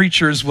gospel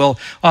preachers will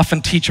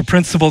often teach a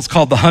principle. It's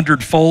called the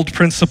 100-fold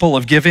principle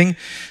of giving.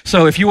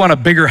 So if you want a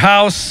bigger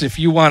house, if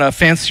you want a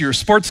fancier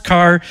sports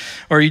car,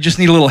 or you just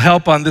need a little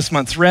help on this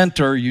month's rent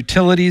or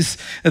utilities,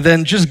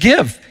 then just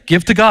give.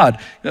 Give to God.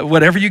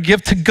 Whatever you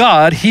give to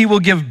God, He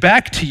will give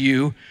back to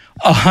you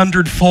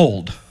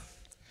 100-fold.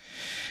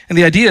 And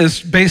the idea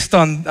is based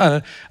on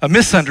a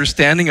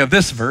misunderstanding of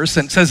this verse,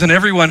 and it says, and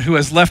everyone who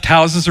has left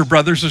houses or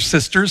brothers or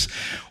sisters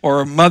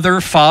or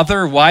mother,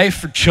 father,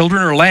 wife, or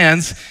children or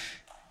lands,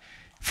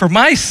 for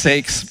my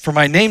sakes, for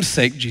my name's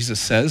sake,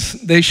 Jesus says,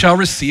 they shall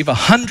receive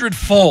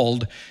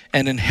 100-fold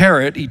and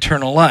inherit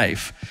eternal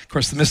life. Of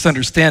course, the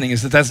misunderstanding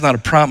is that that's not a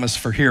promise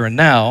for here and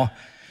now,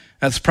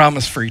 that's a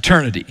promise for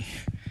eternity.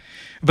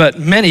 But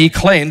many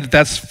claim that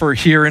that's for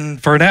here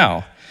and for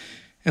now.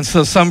 And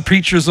so some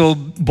preachers will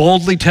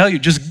boldly tell you,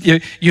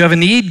 you have a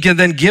need,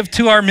 then give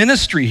to our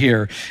ministry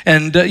here.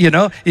 And,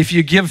 if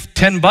you give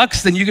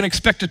 $10, then you can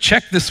expect a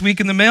check this week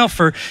in the mail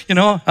for,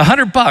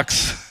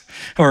 $100,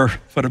 or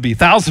what would be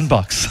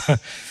 $1,000,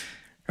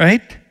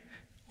 right?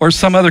 Or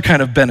some other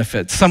kind of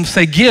benefit. Some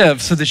say give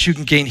so that you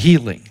can gain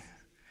healing.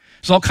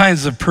 There's all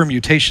kinds of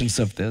permutations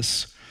of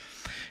this.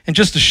 And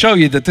just to show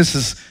you that this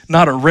is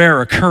not a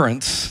rare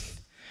occurrence,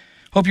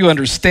 hope you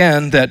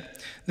understand that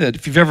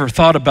if you've ever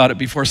thought about it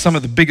before, some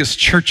of the biggest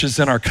churches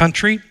in our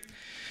country,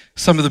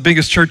 some of the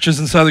biggest churches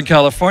in Southern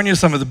California,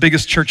 some of the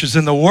biggest churches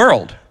in the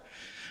world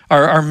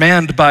are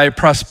manned by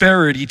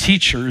prosperity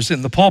teachers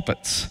in the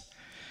pulpits.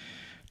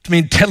 I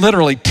mean,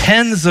 literally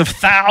tens of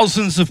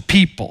thousands of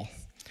people,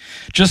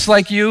 just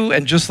like you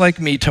and just like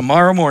me,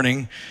 tomorrow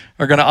morning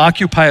are going to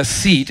occupy a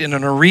seat in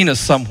an arena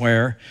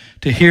somewhere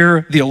to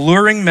hear the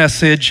alluring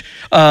message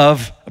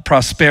of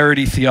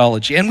prosperity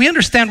theology. And we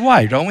understand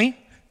why, don't we?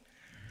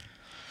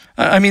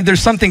 I mean,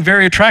 there's something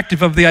very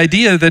attractive of the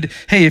idea that,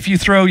 hey, if you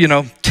throw,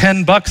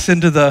 $10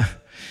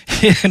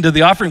 into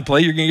the offering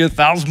plate, you're going to get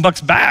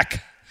 $1,000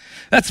 back.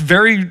 That's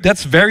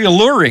very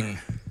alluring.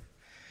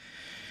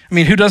 I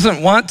mean, who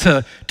doesn't want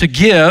to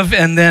give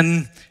and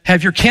then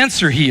have your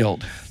cancer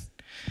healed?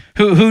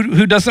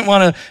 Who doesn't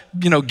want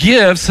to,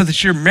 give so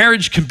that your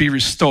marriage can be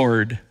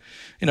restored?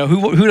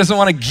 Who doesn't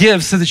want to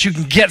give so that you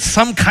can get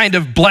some kind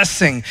of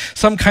blessing,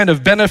 some kind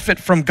of benefit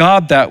from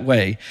God that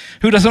way?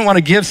 Who doesn't want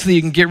to give so that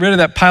you can get rid of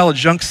that pile of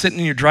junk sitting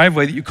in your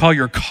driveway that you call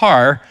your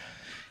car,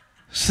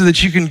 so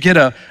that you can get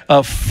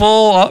a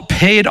full,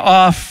 paid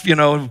off,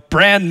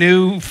 brand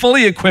new,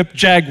 fully equipped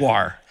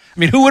Jaguar? I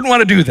mean, who wouldn't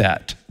want to do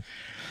that?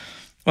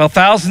 Well,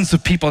 thousands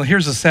of people, and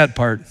here's the sad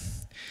part,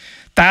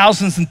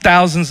 thousands and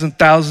thousands and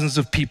thousands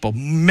of people,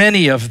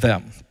 many of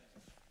them,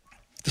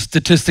 the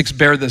statistics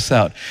bear this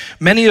out,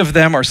 many of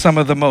them are some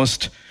of the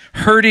most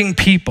hurting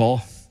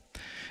people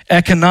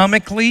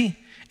economically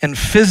and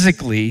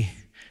physically,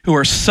 who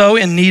are so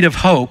in need of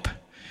hope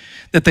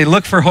that they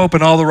look for hope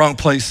in all the wrong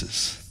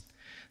places.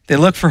 They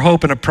look for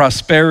hope in a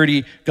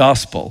prosperity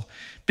gospel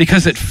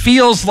because it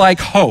feels like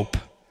hope,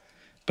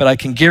 but I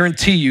can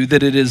guarantee you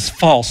that it is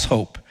false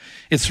hope.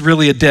 It's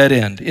really a dead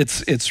end.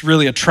 It's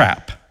really a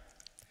trap.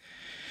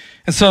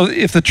 And so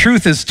if the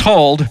truth is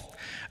told,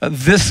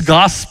 this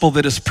gospel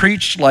that is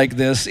preached like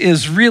this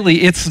is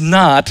really, it's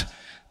not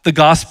the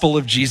gospel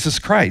of Jesus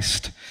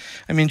Christ.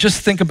 I mean,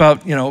 just think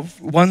about,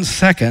 1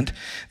 second,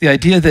 the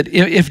idea that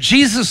if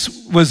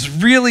Jesus was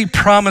really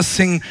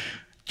promising,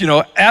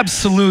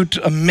 absolute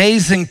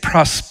amazing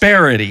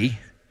prosperity,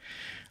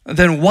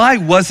 then why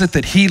was it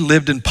that he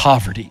lived in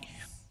poverty?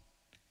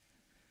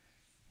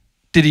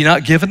 Did he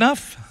not give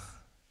enough?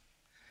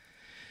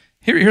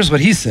 Here's what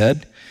he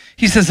said.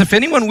 He says, if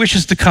anyone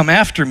wishes to come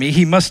after me,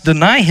 he must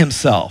deny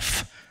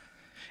himself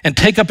and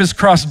take up his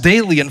cross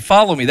daily and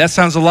follow me. That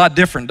sounds a lot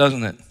different,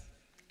 doesn't it?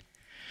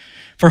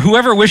 For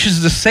whoever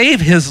wishes to save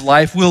his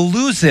life will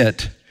lose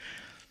it.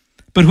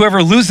 But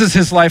whoever loses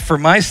his life for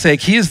my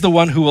sake, he is the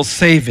one who will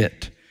save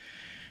it.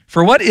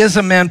 For what is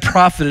a man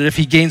profited if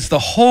he gains the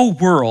whole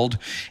world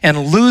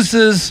and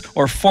loses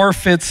or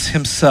forfeits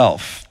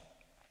himself?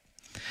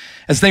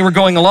 As they were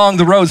going along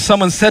the road,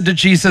 someone said to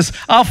Jesus,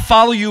 I'll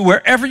follow you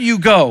wherever you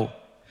go.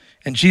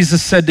 And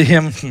Jesus said to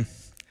him,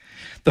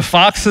 the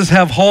foxes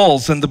have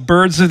holes and the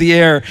birds of the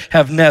air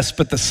have nests,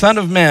 but the Son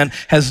of Man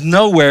has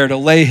nowhere to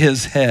lay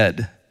his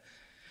head.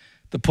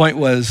 The point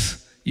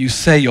was, you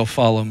say you'll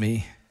follow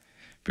me,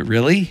 but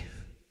really?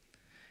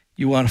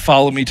 You want to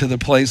follow me to the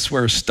place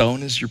where a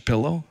stone is your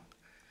pillow?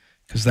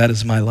 Because that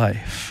is my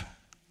life.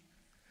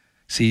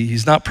 See,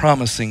 he's not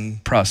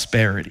promising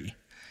prosperity.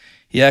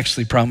 He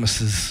actually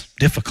promises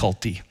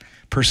difficulty,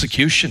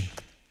 persecution.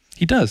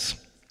 He does.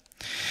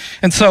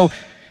 And so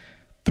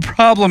the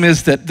problem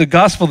is that the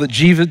gospel that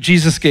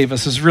Jesus gave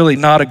us is really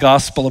not a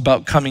gospel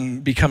about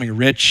becoming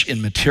rich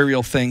in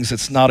material things.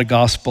 It's not a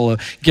gospel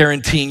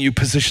guaranteeing you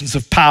positions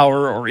of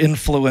power or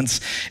influence.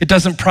 It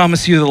doesn't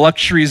promise you the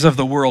luxuries of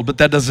the world, but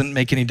that doesn't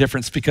make any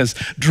difference because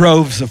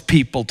droves of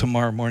people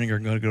tomorrow morning are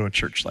going to go to a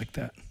church like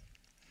that.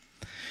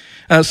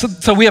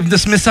 So we have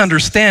this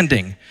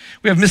misunderstanding.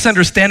 We have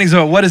misunderstandings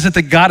about what is it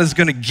that God is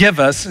going to give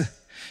us,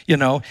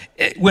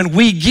 when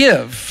we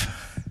give.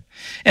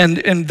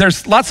 And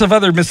there's lots of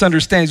other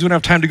misunderstandings. We don't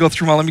have time to go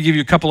through them all. Let me give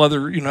you a couple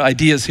other,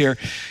 ideas here.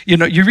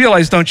 You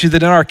realize, don't you,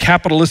 that in our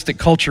capitalistic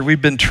culture,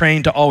 we've been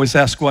trained to always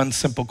ask one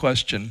simple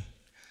question.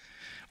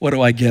 What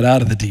do I get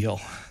out of the deal?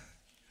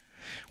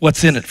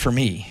 What's in it for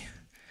me?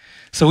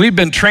 So we've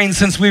been trained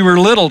since we were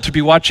little to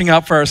be watching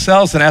out for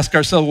ourselves and ask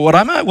ourselves, what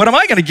am I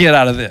going to get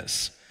out of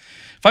this?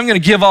 If I'm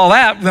going to give all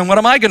that, then what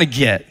am I going to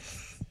get?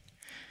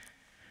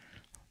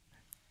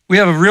 We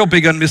have a real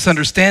big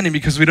misunderstanding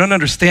because we don't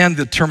understand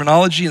the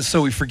terminology, and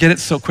so we forget it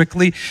so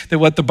quickly that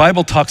what the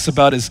Bible talks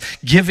about is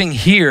giving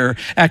here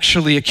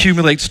actually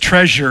accumulates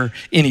treasure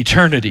in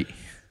eternity.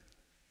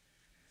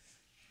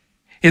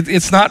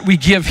 It's not we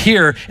give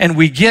here and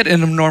we get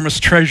an enormous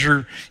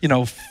treasure,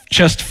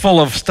 chest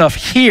full of stuff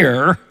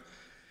here.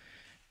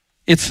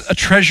 It's a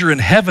treasure in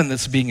heaven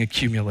that's being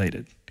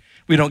accumulated.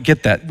 We don't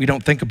get that. We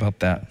don't think about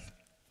that.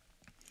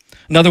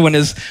 Another one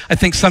is, I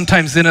think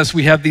sometimes in us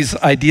we have these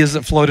ideas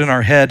that float in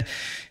our head,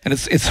 and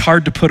it's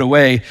hard to put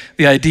away.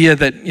 The idea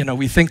that,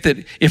 we think that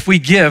if we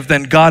give,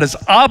 then God is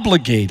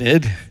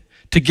obligated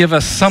to give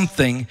us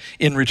something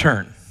in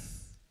return.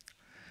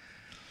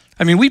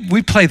 I mean,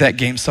 we play that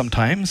game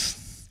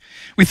sometimes.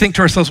 We think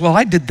to ourselves, well,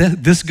 I did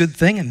this good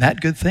thing and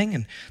that good thing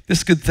and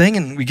this good thing,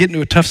 and we get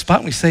into a tough spot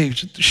and we say,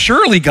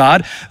 surely,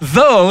 God,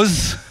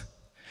 those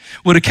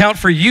would account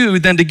for you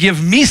than to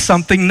give me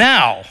something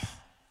now,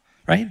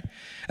 right?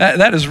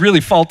 That is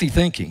really faulty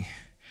thinking.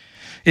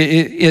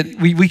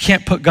 We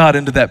can't put God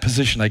into that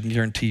position, I can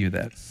guarantee you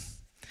that.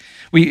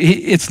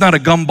 It's not a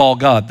gumball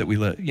God that we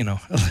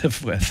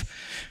live with.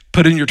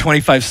 Put in your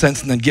 25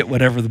 cents and then get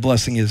whatever the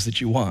blessing is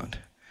that you want.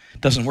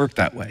 It doesn't work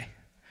that way,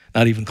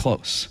 not even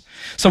close.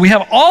 So we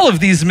have all of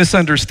these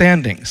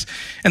misunderstandings.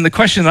 And the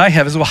question that I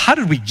have is, well, how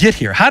did we get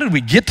here? How did we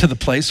get to the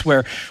place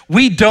where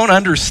we don't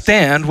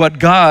understand what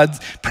God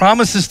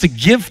promises to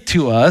give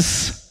to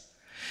us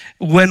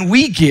when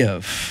we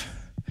give?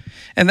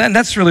 And then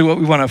that's really what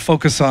we want to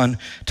focus on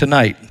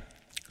tonight.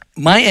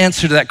 My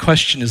answer to that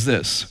question is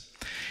this.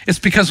 It's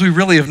because we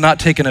really have not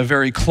taken a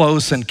very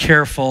close and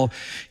careful,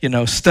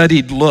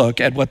 studied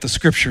look at what the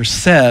scripture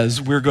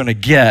says we're going to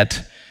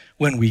get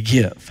when we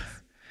give.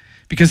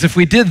 Because if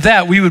we did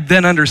that, we would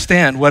then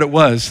understand what it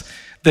was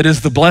that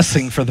is the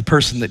blessing for the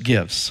person that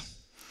gives.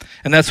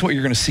 And that's what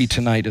you're going to see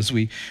tonight as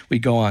we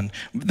go on.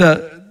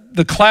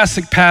 The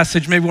classic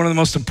passage, maybe one of the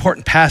most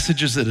important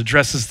passages that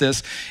addresses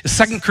this, is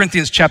 2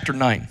 Corinthians chapter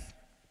 9.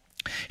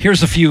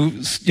 Here's a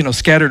few,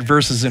 scattered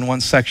verses in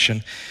one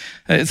section.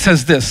 It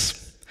says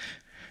this,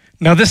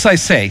 "Now this I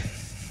say,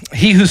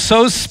 he who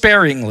sows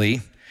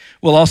sparingly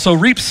will also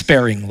reap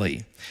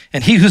sparingly,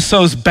 and he who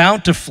sows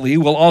bountifully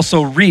will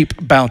also reap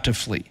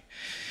bountifully.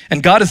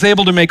 And God is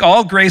able to make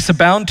all grace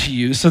abound to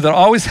you, so that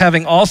always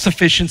having all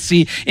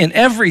sufficiency in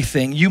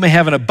everything, you may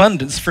have an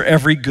abundance for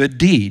every good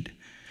deed.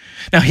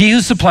 Now he who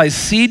supplies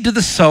seed to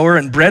the sower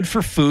and bread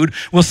for food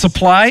will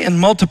supply and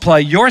multiply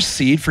your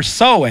seed for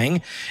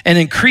sowing and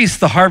increase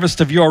the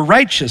harvest of your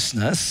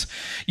righteousness.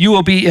 You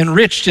will be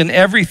enriched in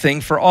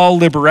everything for all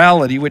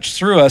liberality, which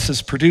through us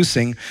is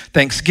producing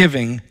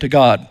thanksgiving to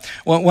God."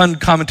 One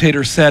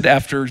commentator said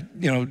after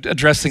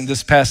addressing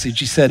this passage,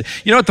 he said,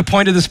 you know what the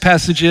point of this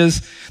passage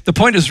is? The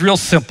point is real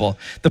simple.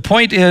 The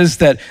point is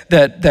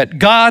that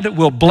God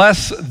will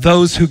bless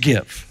those who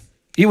give.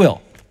 He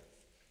will.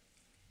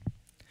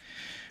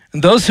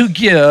 And those who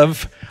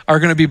give are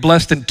going to be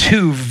blessed in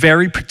two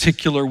very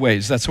particular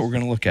ways. That's what we're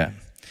going to look at.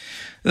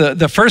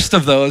 The first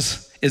of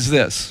those is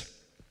this.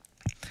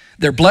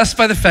 They're blessed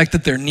by the fact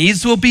that their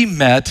needs will be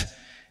met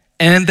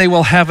and they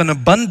will have an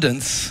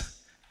abundance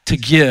to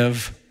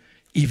give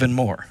even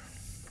more.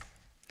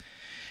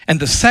 And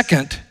the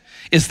second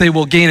is they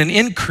will gain an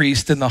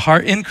increase in the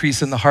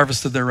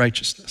harvest of their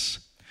righteousness.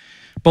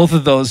 Both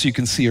of those you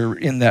can see are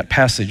in that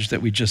passage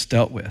that we just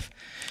dealt with.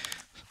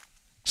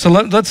 So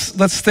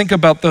let's think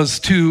about those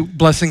two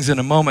blessings in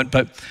a moment,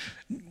 but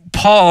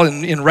Paul,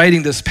 in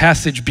writing this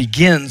passage,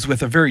 begins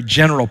with a very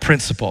general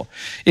principle.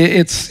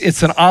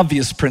 It's an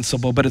obvious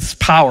principle, but it's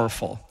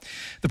powerful.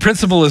 The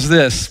principle is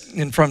this,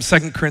 from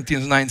 2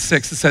 Corinthians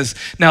 9:6, it says,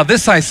 "Now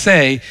this I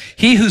say,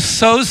 he who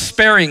sows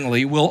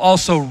sparingly will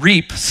also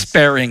reap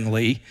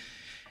sparingly,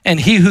 and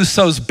he who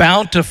sows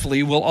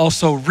bountifully will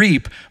also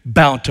reap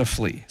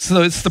bountifully."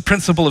 So it's the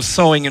principle of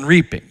sowing and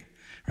reaping,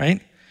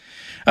 right?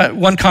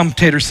 One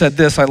commentator said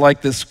this, I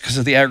like this because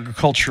of the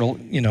agricultural,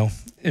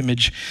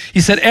 image.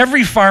 He said,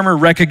 "Every farmer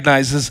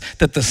recognizes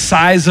that the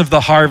size of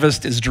the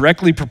harvest is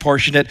directly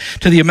proportionate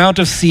to the amount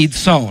of seed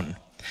sown.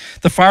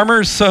 The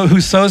farmer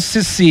who sows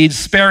his seed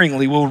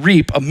sparingly will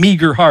reap a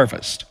meager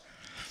harvest.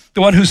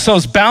 The one who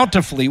sows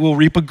bountifully will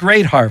reap a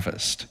great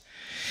harvest.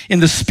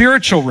 In the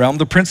spiritual realm,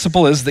 the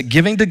principle is that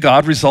giving to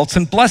God results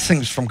in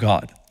blessings from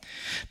God.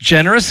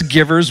 Generous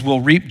givers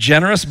will reap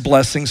generous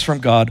blessings from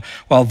God,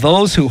 while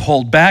those who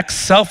hold back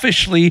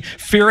selfishly,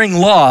 fearing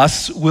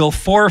loss, will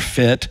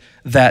forfeit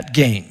that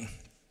gain."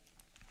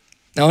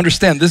 Now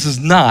understand, this is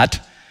not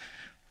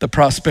the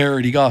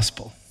prosperity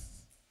gospel.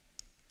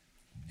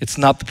 It's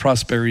not the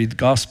prosperity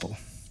gospel.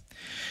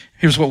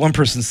 Here's what one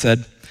person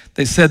said.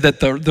 They said that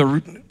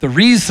the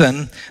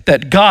reason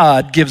that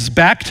God gives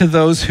back to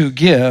those who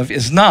give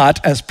is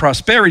not, as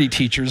prosperity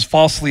teachers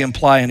falsely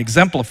imply and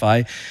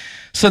exemplify,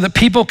 so that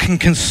people can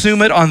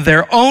consume it on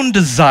their own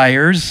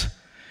desires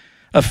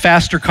of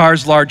faster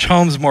cars, large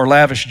homes, more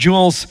lavish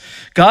jewels.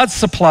 God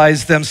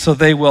supplies them so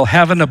they will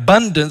have an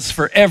abundance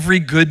for every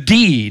good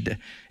deed.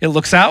 It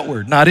looks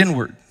outward, not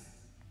inward.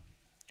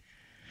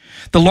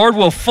 The Lord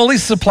will fully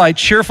supply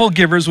cheerful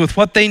givers with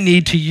what they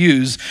need to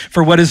use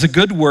for what is a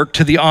good work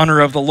to the honor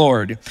of the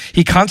Lord.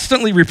 He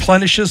constantly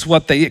replenishes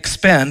what they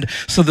expend,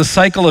 so the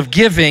cycle of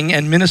giving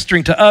and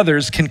ministering to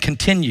others can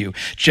continue.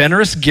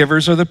 Generous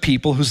givers are the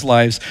people whose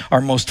lives are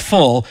most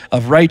full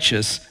of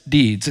righteous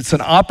deeds. It's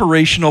an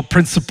operational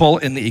principle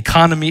in the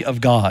economy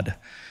of God,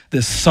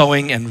 this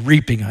sowing and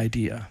reaping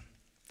idea.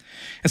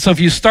 And so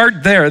if you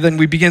start there, then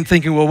we begin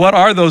thinking, well, what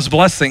are those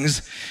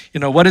blessings?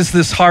 What is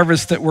this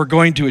harvest that we're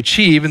going to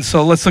achieve? And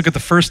so let's look at the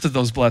first of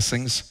those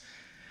blessings.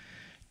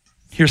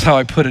 Here's how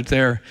I put it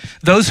there.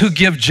 Those who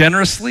give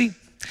generously,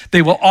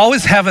 they will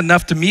always have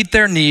enough to meet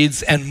their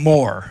needs and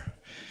more.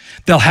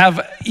 They'll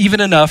have even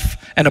enough,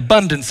 an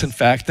abundance, in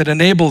fact, that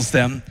enables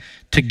them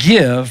to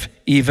give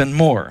even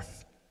more.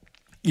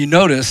 You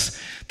notice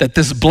that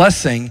this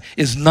blessing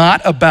is not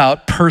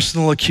about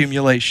personal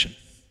accumulation.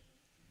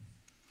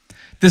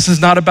 This is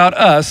not about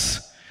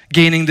us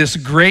gaining this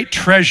great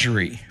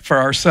treasury for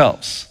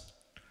ourselves.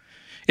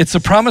 It's a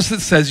promise that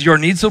says your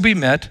needs will be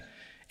met,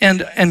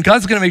 and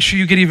God's gonna make sure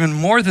you get even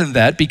more than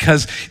that,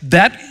 because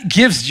that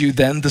gives you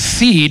then the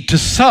seed to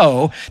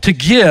sow, to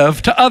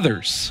give to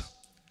others.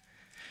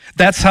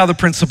 That's how the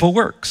principle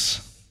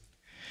works.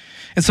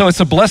 And so it's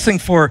a blessing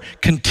for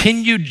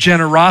continued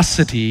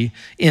generosity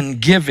in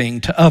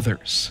giving to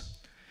others.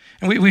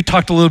 And we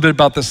talked a little bit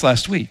about this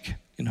last week.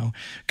 You know,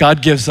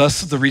 God gives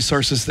us the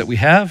resources that we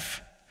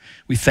have.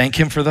 We thank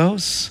him for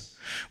those.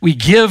 We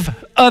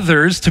give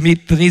others to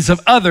meet the needs of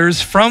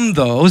others from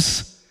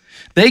those.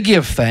 They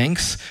give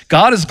thanks.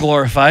 God is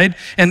glorified.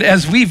 And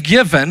as we've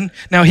given,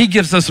 now he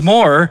gives us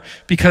more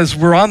because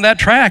we're on that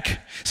track.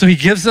 So he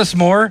gives us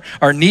more.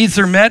 Our needs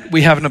are met.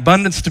 We have an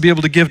abundance to be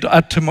able to give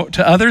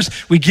to others.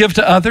 We give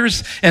to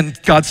others, and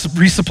God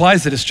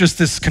resupplies it. It's just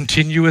this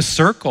continuous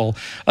circle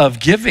of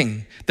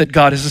giving that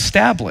God has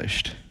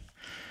established.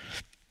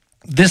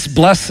 This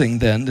blessing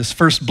then, this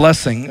first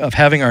blessing of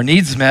having our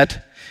needs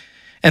met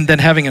and then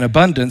having an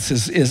abundance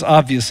is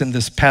obvious in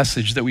this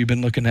passage that we've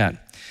been looking at.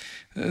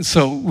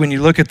 So when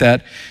you look at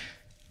that,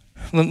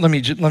 let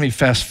me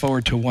fast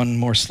forward to one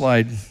more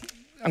slide.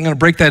 I'm going to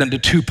break that into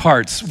two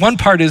parts. One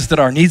part is that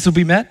our needs will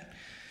be met.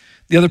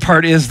 The other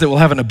part is that we'll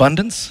have an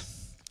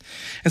abundance.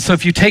 And so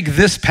if you take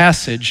this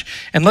passage,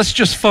 and let's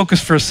just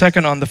focus for a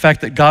second on the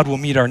fact that God will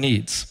meet our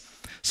needs.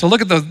 So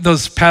look at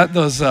those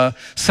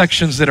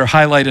sections that are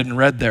highlighted and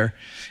read there.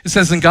 It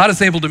says, and God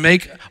is able to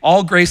make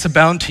all grace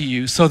abound to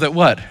you so that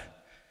what?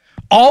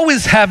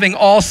 Always having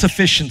all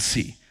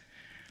sufficiency.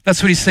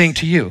 That's what he's saying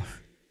to you.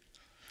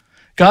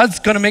 God's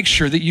going to make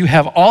sure that you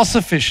have all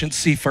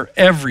sufficiency for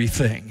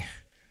everything.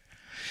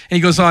 And he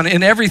goes on,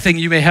 in everything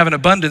you may have an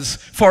abundance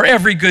for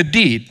every good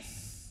deed.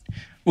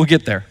 We'll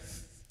get there.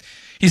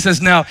 He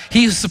says, now,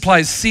 he who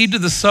supplies seed to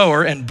the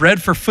sower and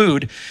bread for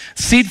food,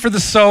 seed for the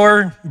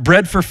sower,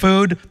 bread for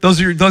food,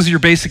 those are your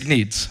basic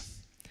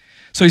needs.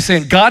 So he's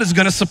saying God is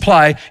going to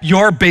supply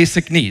your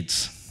basic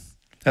needs.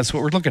 That's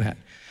what we're looking at.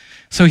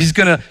 So he's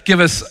going to give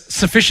us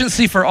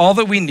sufficiency for all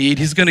that we need.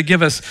 He's going to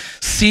give us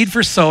seed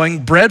for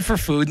sowing, bread for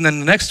food. And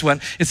then the next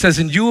one, it says,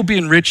 and you will be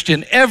enriched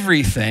in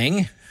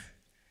everything,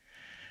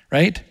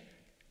 right?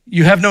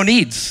 You have no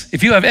needs.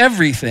 If you have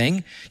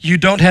everything, you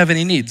don't have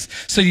any needs.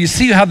 So you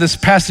see how this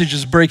passage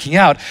is breaking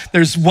out.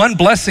 There's one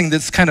blessing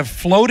that's kind of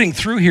floating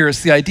through here.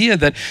 It's the idea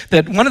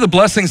that one of the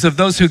blessings of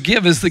those who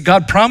give is that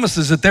God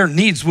promises that their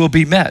needs will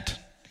be met.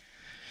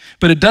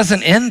 But it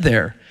doesn't end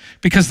there,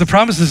 because the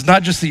promise is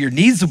not just that your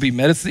needs will be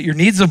met, it's that your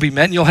needs will be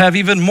met and you'll have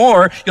even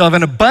more. You'll have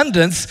an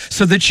abundance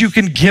so that you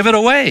can give it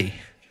away.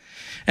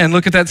 And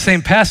look at that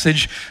same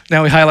passage.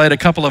 Now we highlight a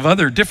couple of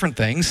other different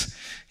things.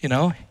 You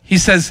know, he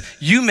says,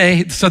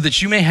 so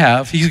that you may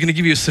have, he's going to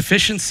give you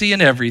sufficiency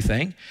in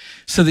everything,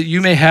 so that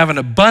you may have an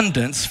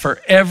abundance for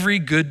every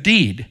good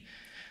deed.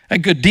 That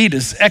good deed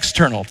is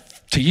external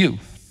to you.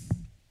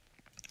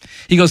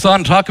 He goes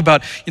on to talk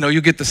about,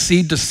 you get the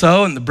seed to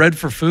sow and the bread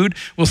for food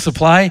will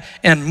supply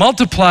and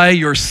multiply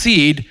your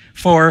seed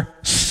for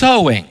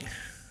sowing,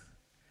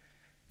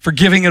 for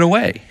giving it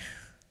away.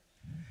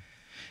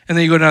 And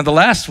then you go down to the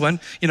last one,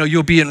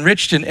 you'll be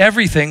enriched in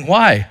everything.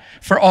 Why?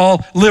 For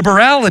all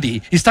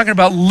liberality. He's talking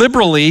about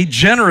liberally,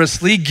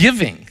 generously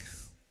giving.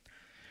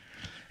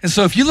 And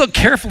so if you look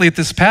carefully at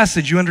this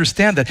passage, you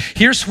understand that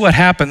here's what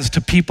happens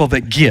to people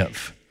that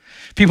give.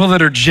 People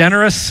that are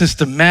generous,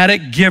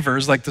 systematic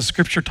givers, like the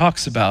scripture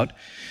talks about,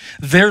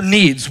 their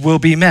needs will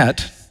be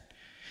met.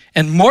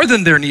 And more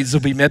than their needs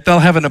will be met, they'll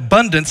have an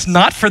abundance,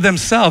 not for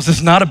themselves.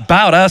 It's not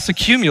about us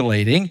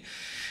accumulating.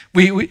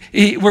 We're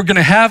going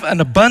to have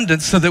an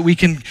abundance so that we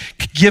can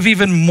give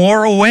even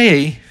more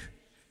away,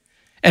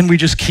 and we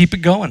just keep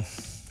it going.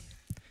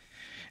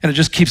 And it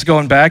just keeps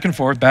going back and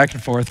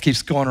forth,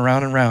 keeps going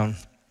around and around.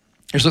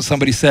 Here's what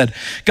somebody said: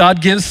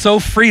 God gives so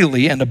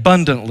freely and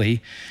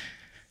abundantly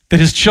that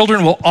his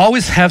children will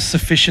always have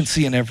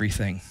sufficiency in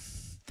everything.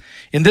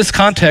 In this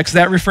context,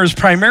 that refers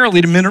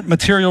primarily to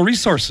material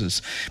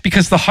resources,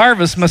 because the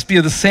harvest must be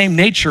of the same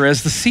nature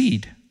as the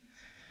seed.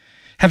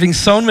 Having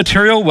sown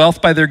material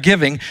wealth by their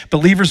giving,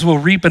 believers will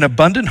reap an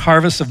abundant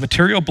harvest of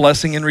material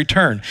blessing in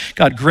return.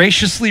 God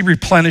graciously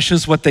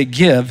replenishes what they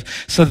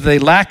give so that they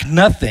lack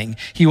nothing.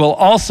 He will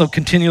also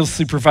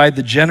continuously provide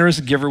the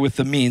generous giver with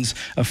the means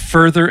of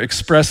further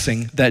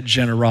expressing that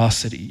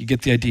generosity. You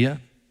get the idea?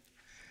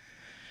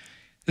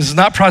 This is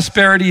not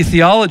prosperity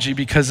theology,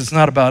 because it's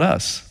not about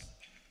us.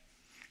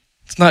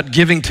 It's not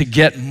giving to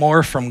get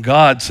more from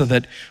God so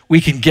that we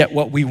can get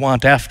what we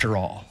want after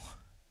all.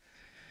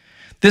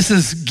 This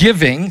is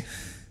giving,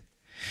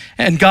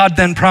 and God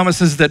then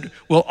promises that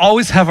we'll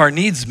always have our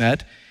needs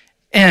met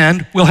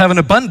and we'll have an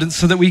abundance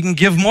so that we can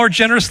give more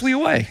generously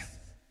away.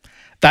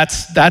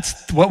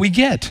 That's what we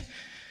get.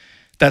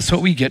 That's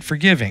what we get for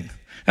giving.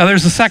 Now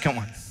there's the second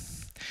one.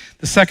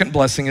 The second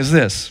blessing is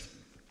this: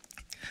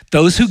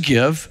 those who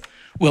give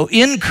will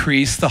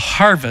increase the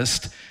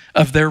harvest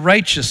of their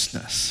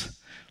righteousness.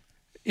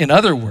 In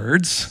other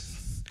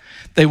words,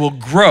 they will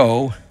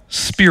grow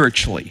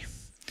spiritually.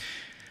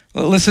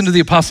 Listen to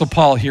the Apostle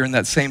Paul here in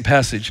that same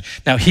passage.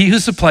 Now, he who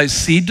supplies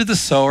seed to the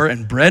sower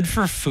and bread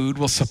for food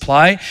will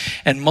supply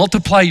and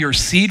multiply your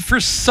seed for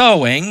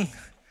sowing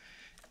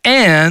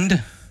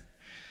and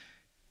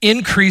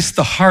increase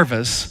the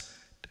harvest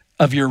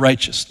of your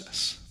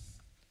righteousness.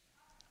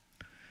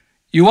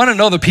 You want to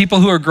know the people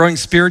who are growing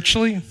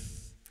spiritually?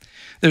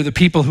 They're the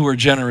people who are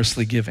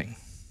generously giving.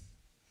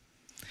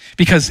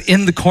 Because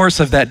in the course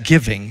of that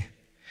giving,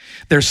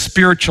 their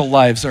spiritual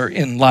lives are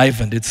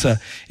enlivened. It's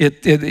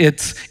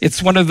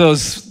one of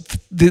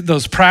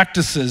those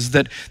practices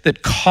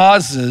that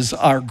causes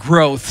our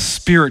growth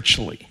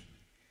spiritually.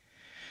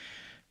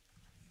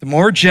 The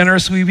more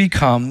generous we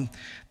become,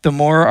 the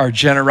more our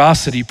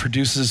generosity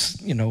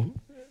produces,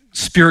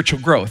 spiritual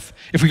growth.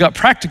 If we got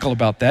practical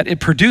about that, it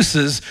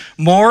produces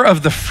more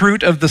of the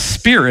fruit of the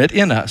Spirit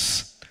in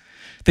us.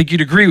 I think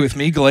you'd agree with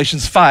me.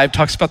 Galatians 5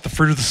 talks about the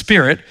fruit of the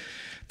Spirit.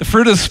 The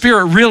fruit of the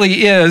Spirit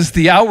really is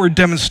the outward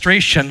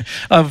demonstration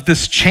of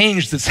this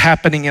change that's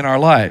happening in our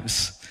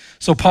lives.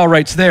 So Paul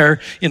writes there,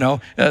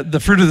 the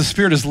fruit of the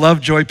Spirit is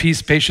love, joy,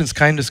 peace, patience,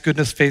 kindness,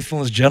 goodness,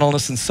 faithfulness,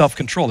 gentleness, and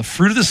self-control. The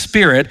fruit of the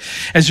Spirit,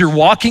 as you're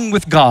walking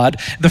with God,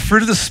 the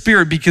fruit of the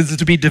Spirit begins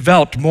to be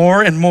developed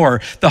more and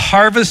more. The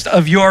harvest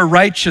of your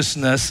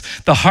righteousness,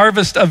 the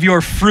harvest of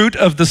your fruit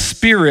of the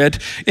Spirit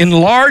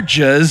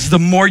enlarges the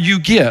more you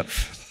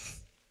give.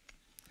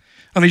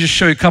 Let me just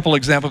show you a couple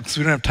examples because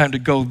we don't have time to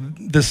go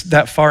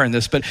that far in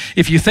this. But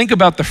if you think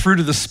about the fruit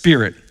of the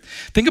Spirit,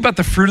 think about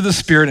the fruit of the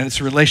Spirit and its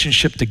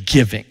relationship to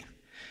giving.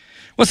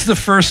 What's the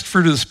first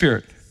fruit of the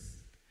Spirit?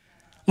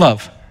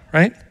 Love,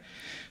 right?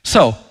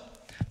 So,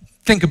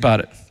 think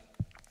about it.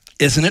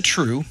 Isn't it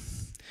true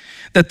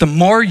that the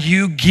more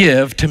you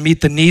give to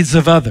meet the needs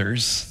of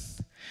others,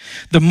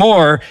 the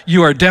more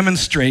you are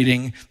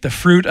demonstrating the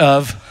fruit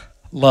of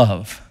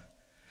love?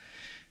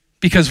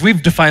 Because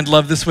we've defined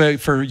love this way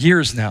for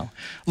years now.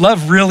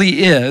 Love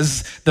really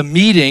is the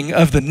meeting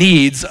of the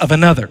needs of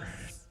another.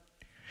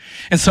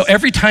 And so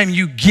every time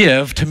you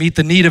give to meet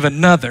the need of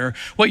another,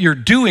 what you're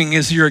doing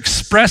is you're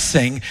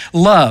expressing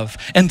love.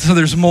 And so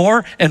there's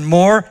more and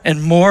more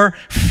and more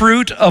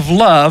fruit of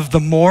love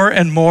the more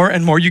and more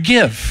and more you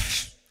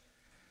give.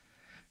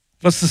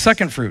 What's the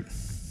second fruit?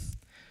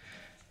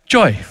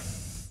 Joy.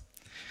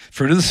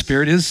 Fruit of the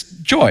Spirit is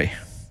joy.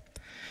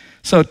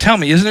 So tell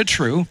me, isn't it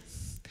true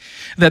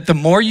that the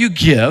more you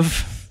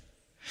give,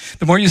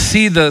 the more you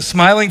see the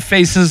smiling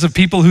faces of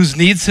people whose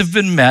needs have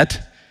been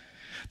met,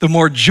 the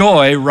more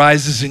joy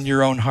rises in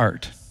your own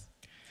heart?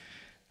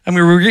 I mean,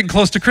 we're getting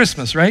close to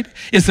Christmas, right?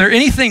 Is there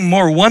anything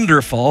more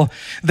wonderful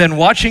than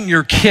watching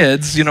your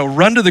kids,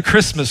 run to the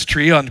Christmas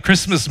tree on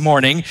Christmas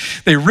morning,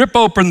 they rip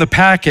open the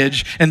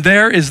package, and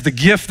there is the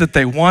gift that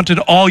they wanted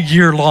all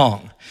year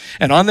long.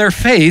 And on their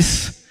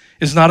face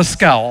is not a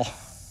scowl.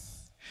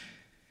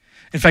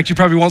 In fact, you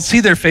probably won't see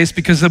their face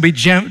because they'll be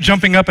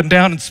jumping up and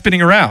down and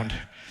spinning around.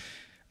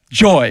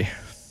 Joy.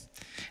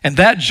 And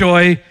that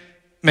joy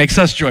makes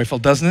us joyful,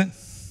 doesn't it?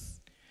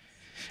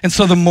 And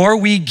so the more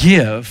we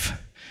give,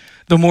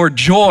 the more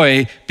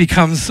joy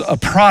becomes a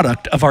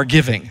product of our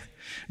giving.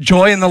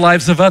 Joy in the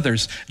lives of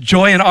others.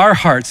 Joy in our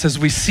hearts as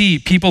we see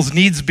people's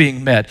needs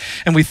being met.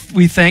 And we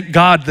thank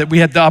God that we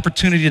had the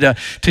opportunity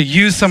to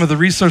use some of the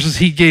resources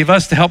He gave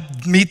us to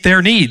help meet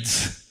their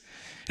needs.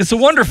 It's a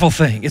wonderful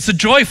thing. It's a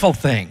joyful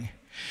thing.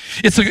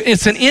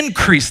 It's an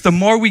increase. The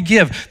more we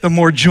give, the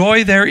more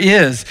joy there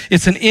is.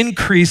 It's an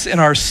increase in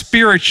our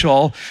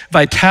spiritual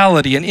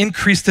vitality, an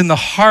increase in the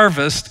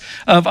harvest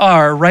of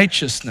our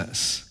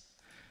righteousness.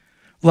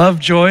 Love,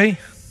 joy,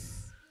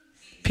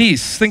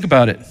 peace. Think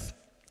about it.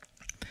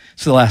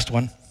 It's the last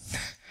one.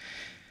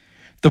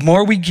 The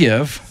more we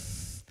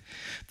give,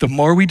 the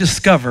more we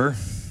discover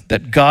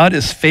that God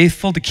is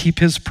faithful to keep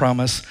His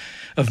promise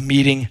of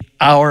meeting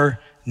our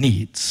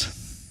needs.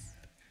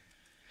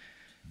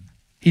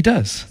 He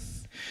does.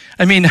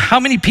 I mean, how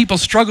many people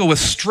struggle with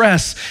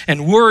stress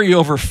and worry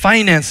over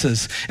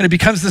finances, and it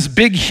becomes this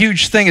big,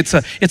 huge thing. It's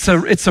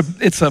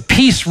a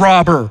peace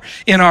robber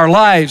in our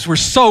lives. We're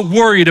so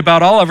worried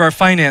about all of our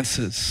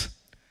finances.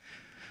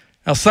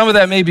 Now, some of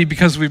that may be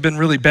because we've been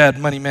really bad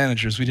money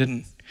managers. We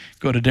didn't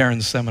go to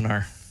Darren's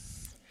seminar.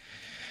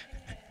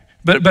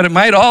 But it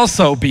might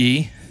also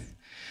be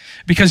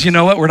because you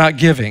know what? We're not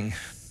giving.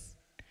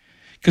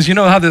 Because you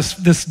know how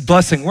this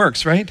blessing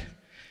works, right?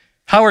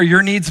 How are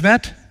your needs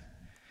met?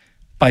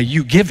 By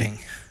you giving.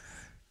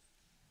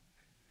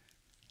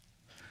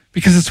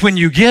 Because it's when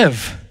you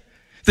give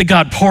that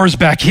God pours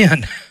back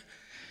in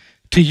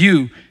to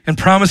you and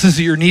promises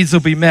that your needs will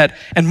be met.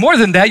 And more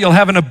than that, you'll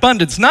have an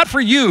abundance, not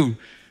for you,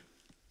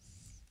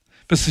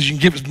 but so you can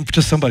give it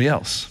to somebody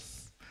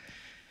else.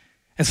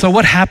 And so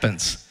what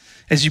happens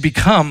as you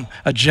become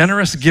a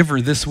generous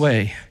giver this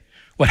way?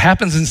 What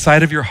happens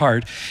inside of your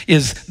heart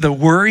is the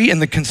worry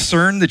and the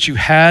concern that you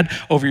had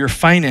over your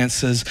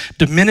finances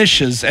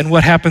diminishes, and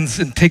what happens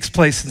and takes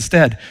place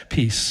instead?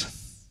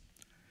 Peace.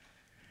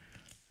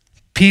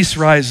 Peace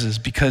rises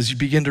because you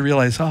begin to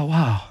realize, oh,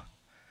 wow,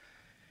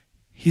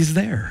 He's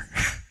there.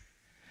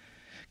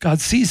 God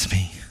sees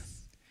me.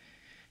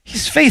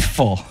 He's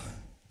faithful.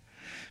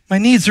 My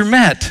needs are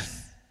met.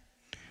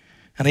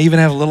 And I even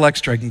have a little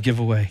extra I can give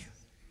away.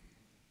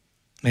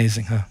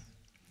 Amazing, huh?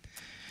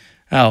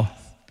 Now,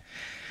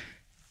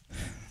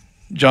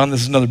 John,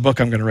 this is another book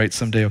I'm going to write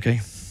someday,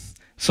 okay?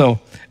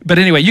 But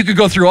anyway, you could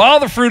go through all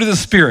the fruit of the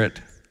Spirit.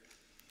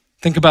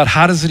 Think about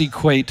how does it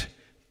equate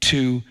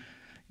to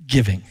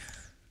giving?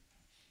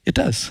 It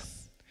does.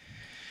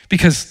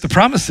 Because the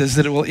promise is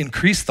that it will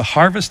increase the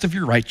harvest of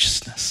your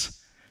righteousness.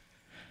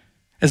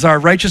 As our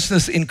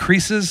righteousness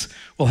increases,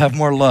 we'll have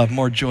more love,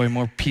 more joy,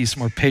 more peace,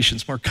 more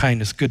patience, more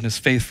kindness, goodness,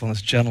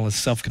 faithfulness, gentleness,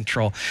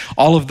 self-control.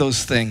 All of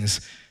those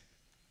things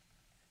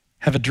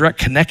have a direct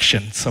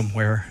connection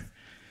somewhere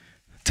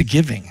to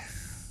giving.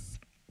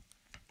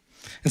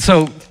 And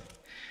so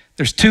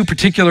there's two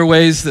particular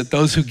ways that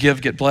those who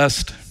give get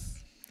blessed.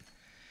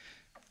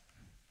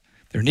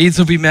 Their needs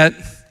will be met.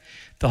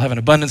 They'll have an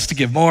abundance to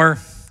give more.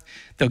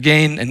 They'll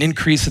gain an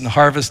increase in the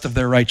harvest of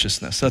their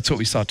righteousness. That's what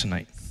we saw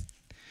tonight.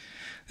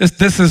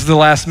 This is the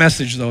last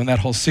message, though, in that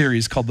whole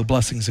series called The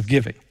Blessings of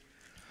Giving.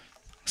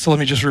 So let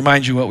me just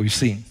remind you what we've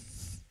seen.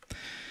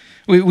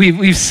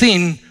 We've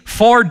seen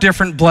 4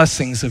 different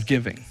blessings of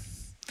giving.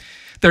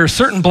 There are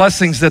certain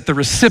blessings that the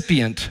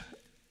recipient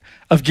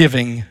of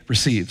giving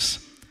receives,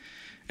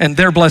 and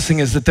their blessing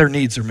is that their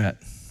needs are met.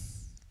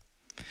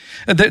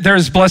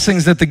 There's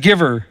blessings that the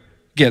giver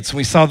gets, and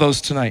we saw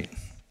those tonight.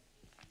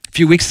 A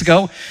few weeks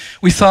ago,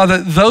 we saw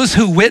that those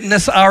who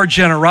witness our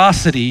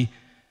generosity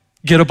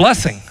get a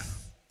blessing.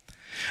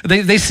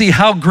 They see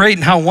how great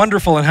and how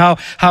wonderful and how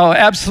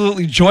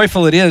absolutely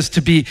joyful it is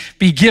to be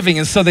giving.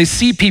 And so they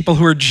see people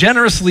who are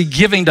generously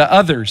giving to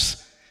others.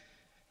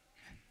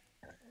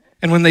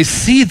 And when they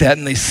see that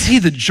and they see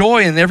the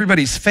joy in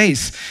everybody's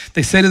face,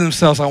 they say to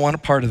themselves, I want a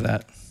part of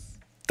that.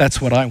 That's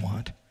what I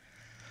want.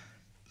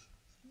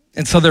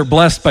 And so they're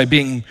blessed by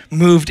being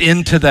moved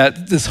into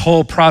this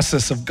whole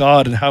process of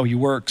God and how he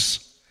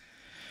works.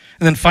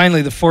 And then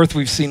finally, the fourth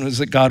we've seen was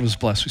that God was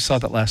blessed. We saw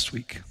that last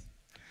week.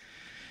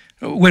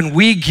 When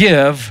we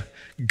give,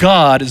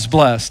 God is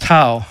blessed.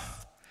 How?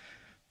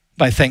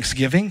 By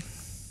thanksgiving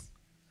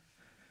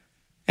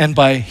and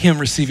by him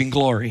receiving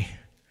glory.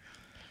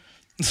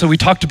 And so we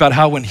talked about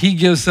how when he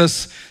gives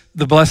us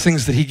the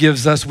blessings that he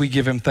gives us, we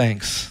give him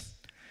thanks.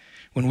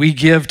 When we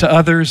give to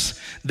others,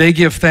 they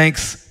give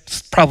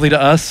thanks probably to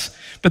us,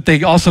 but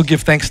they also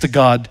give thanks to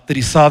God that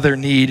he saw their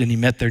need and he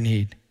met their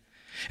need.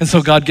 And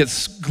so God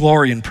gets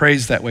glory and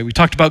praise that way. We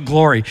talked about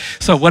glory.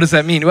 So what does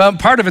that mean? Well,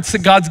 part of it's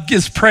that God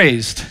is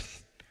praised.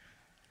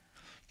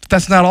 But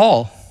that's not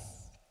all.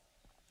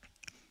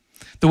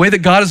 The way that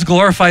God is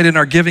glorified in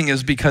our giving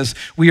is because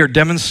we are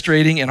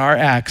demonstrating in our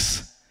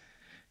acts.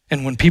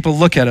 And when people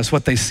look at us,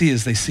 what they see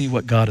is they see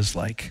what God is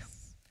like.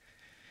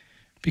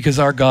 Because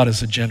our God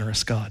is a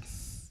generous God.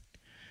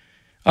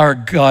 Our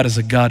God is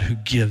a God who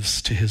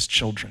gives to his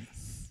children.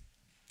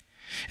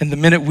 And the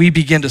minute we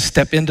begin to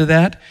step into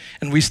that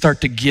and we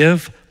start to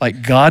give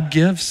like God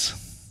gives,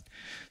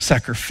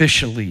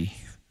 sacrificially,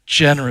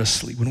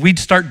 generously, when we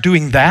start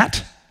doing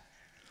that,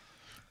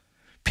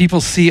 people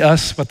see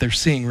us, what they're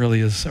seeing really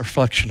is a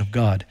reflection of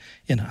God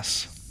in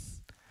us.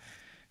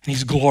 And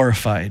he's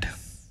glorified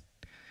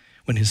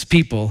when his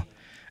people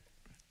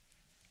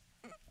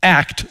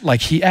act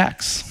like he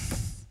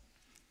acts.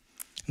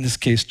 In this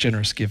case,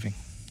 generous giving.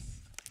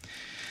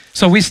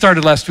 So we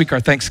started last week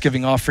our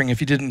Thanksgiving offering. If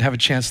you didn't have a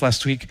chance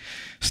last week,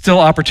 still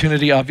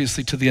opportunity,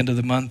 obviously, to the end of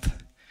the month.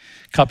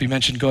 Copy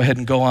mentioned, go ahead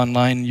and go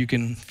online. You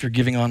can, if you're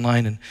giving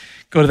online, and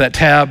go to that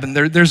tab. And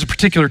there's a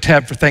particular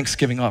tab for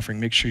Thanksgiving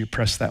offering. Make sure you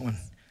press that one.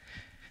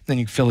 Then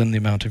you can fill in the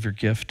amount of your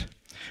gift.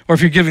 Or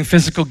if you're giving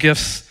physical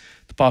gifts,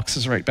 the box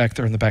is right back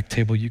there on the back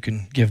table. You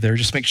can give there.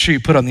 Just make sure you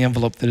put on the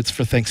envelope that it's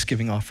for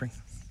Thanksgiving offering.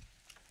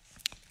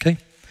 Okay?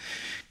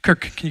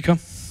 Kirk, can you come?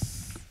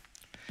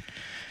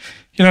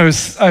 You know,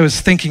 I was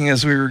thinking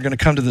as we were going to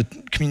come to the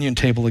communion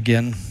table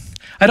again,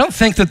 I don't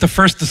think that the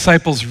first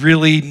disciples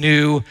really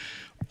knew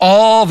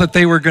all that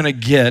they were going to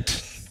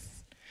get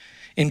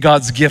in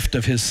God's gift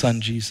of his son,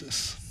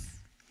 Jesus.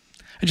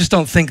 I just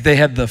don't think they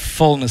had the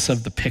fullness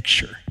of the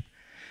picture.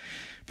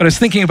 But I was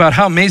thinking about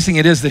how amazing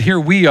it is that here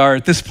we are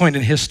at this point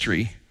in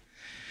history.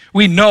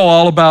 We know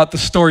all about the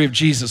story of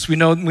Jesus. We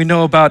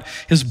know about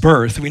his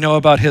birth. We know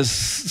about his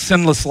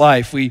sinless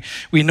life. We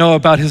know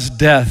about his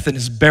death and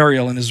his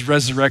burial and his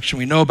resurrection.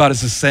 We know about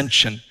his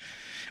ascension.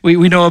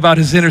 We know about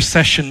his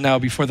intercession now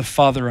before the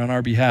Father on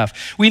our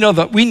behalf. We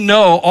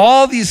know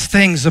all these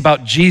things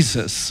about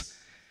Jesus.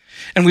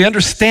 And we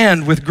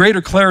understand with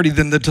greater clarity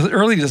than the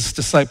earliest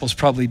disciples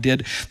probably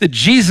did that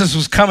Jesus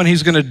was coming.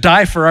 He's going to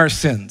die for our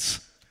sins.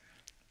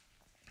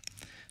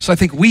 So I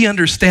think we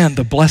understand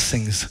the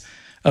blessings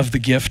of the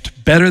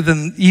gift better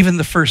than even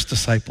the first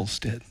disciples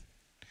did.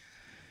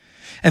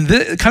 And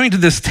coming to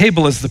this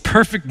table is the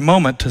perfect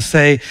moment to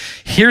say,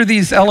 here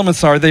these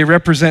elements are, they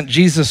represent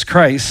Jesus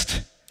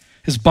Christ,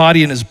 his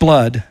body and his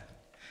blood.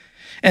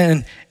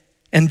 And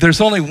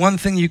there's only one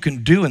thing you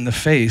can do in the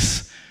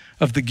face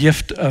of the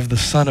gift of the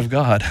Son of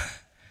God.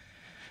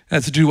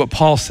 That's to do what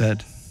Paul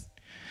said.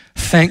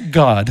 Thank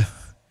God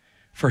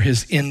for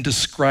his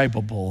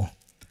indescribable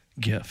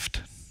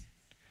gift.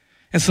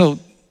 And so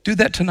do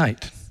that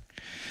tonight.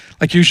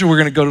 Like usual, we're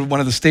going to go to one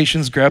of the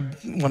stations, grab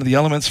one of the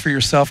elements for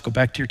yourself, go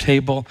back to your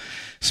table,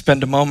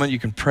 spend a moment. You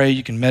can pray,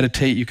 you can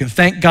meditate, you can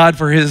thank God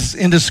for his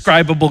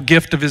indescribable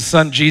gift of his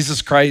son,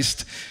 Jesus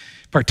Christ.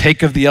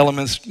 Partake of the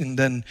elements and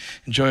then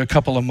enjoy a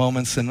couple of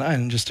moments. And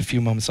in just a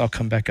few moments, I'll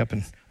come back up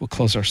and we'll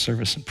close our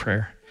service in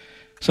prayer.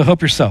 So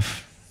help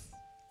yourself.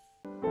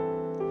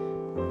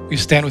 Will you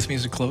stand with me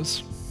as we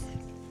close?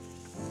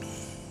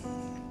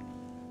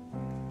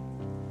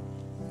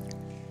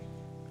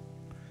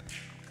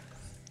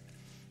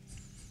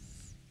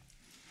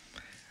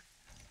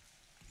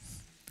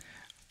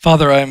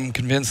 Father, I'm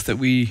convinced that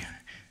we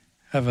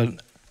have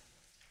an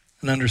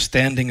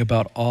understanding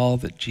about all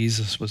that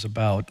Jesus was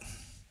about,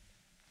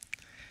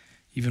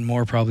 even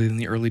more probably than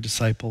the early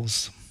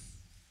disciples.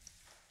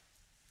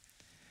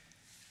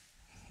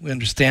 We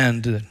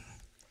understand that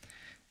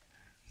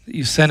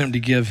you sent him to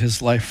give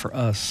his life for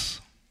us,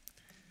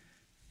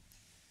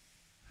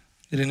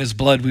 that in his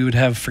blood we would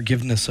have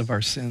forgiveness of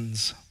our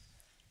sins.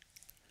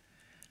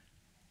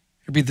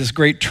 There'd be this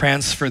great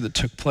transfer that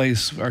took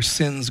place. Our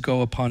sins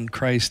go upon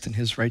Christ and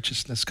his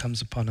righteousness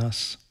comes upon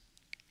us.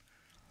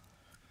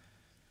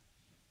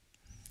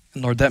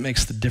 And Lord, that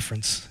makes the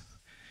difference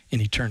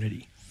in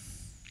eternity.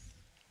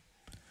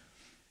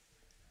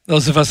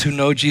 Those of us who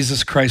know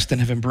Jesus Christ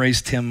and have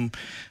embraced him,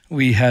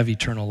 we have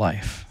eternal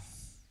life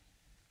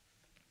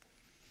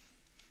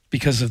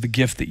because of the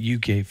gift that you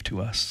gave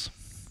to us,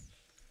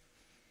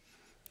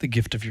 the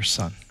gift of your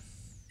Son.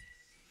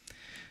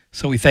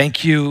 So we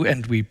thank you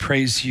and we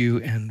praise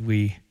you and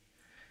we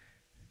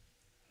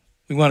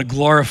want to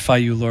glorify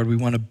you, Lord. We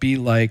want to be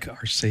like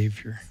our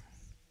Savior,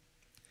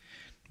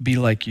 be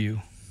like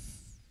you,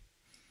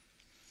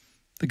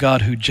 the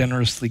God who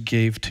generously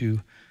gave to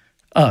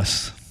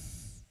us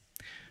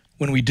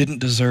when we didn't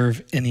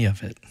deserve any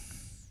of it.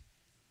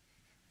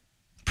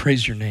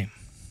 Praise your name.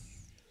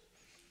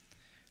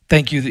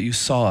 Thank you that you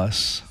saw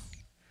us,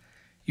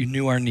 you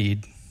knew our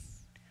need,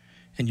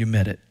 and you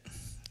met it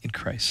in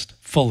Christ,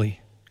 fully,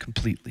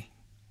 completely.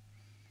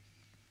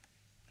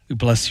 We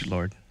bless you,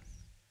 Lord.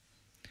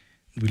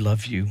 We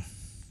love you.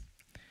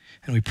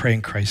 And we pray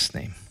in Christ's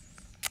name.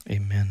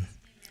 Amen.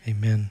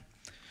 Amen.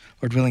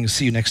 Lord willing, we'll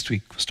see you next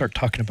week. We'll start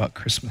talking about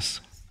Christmas.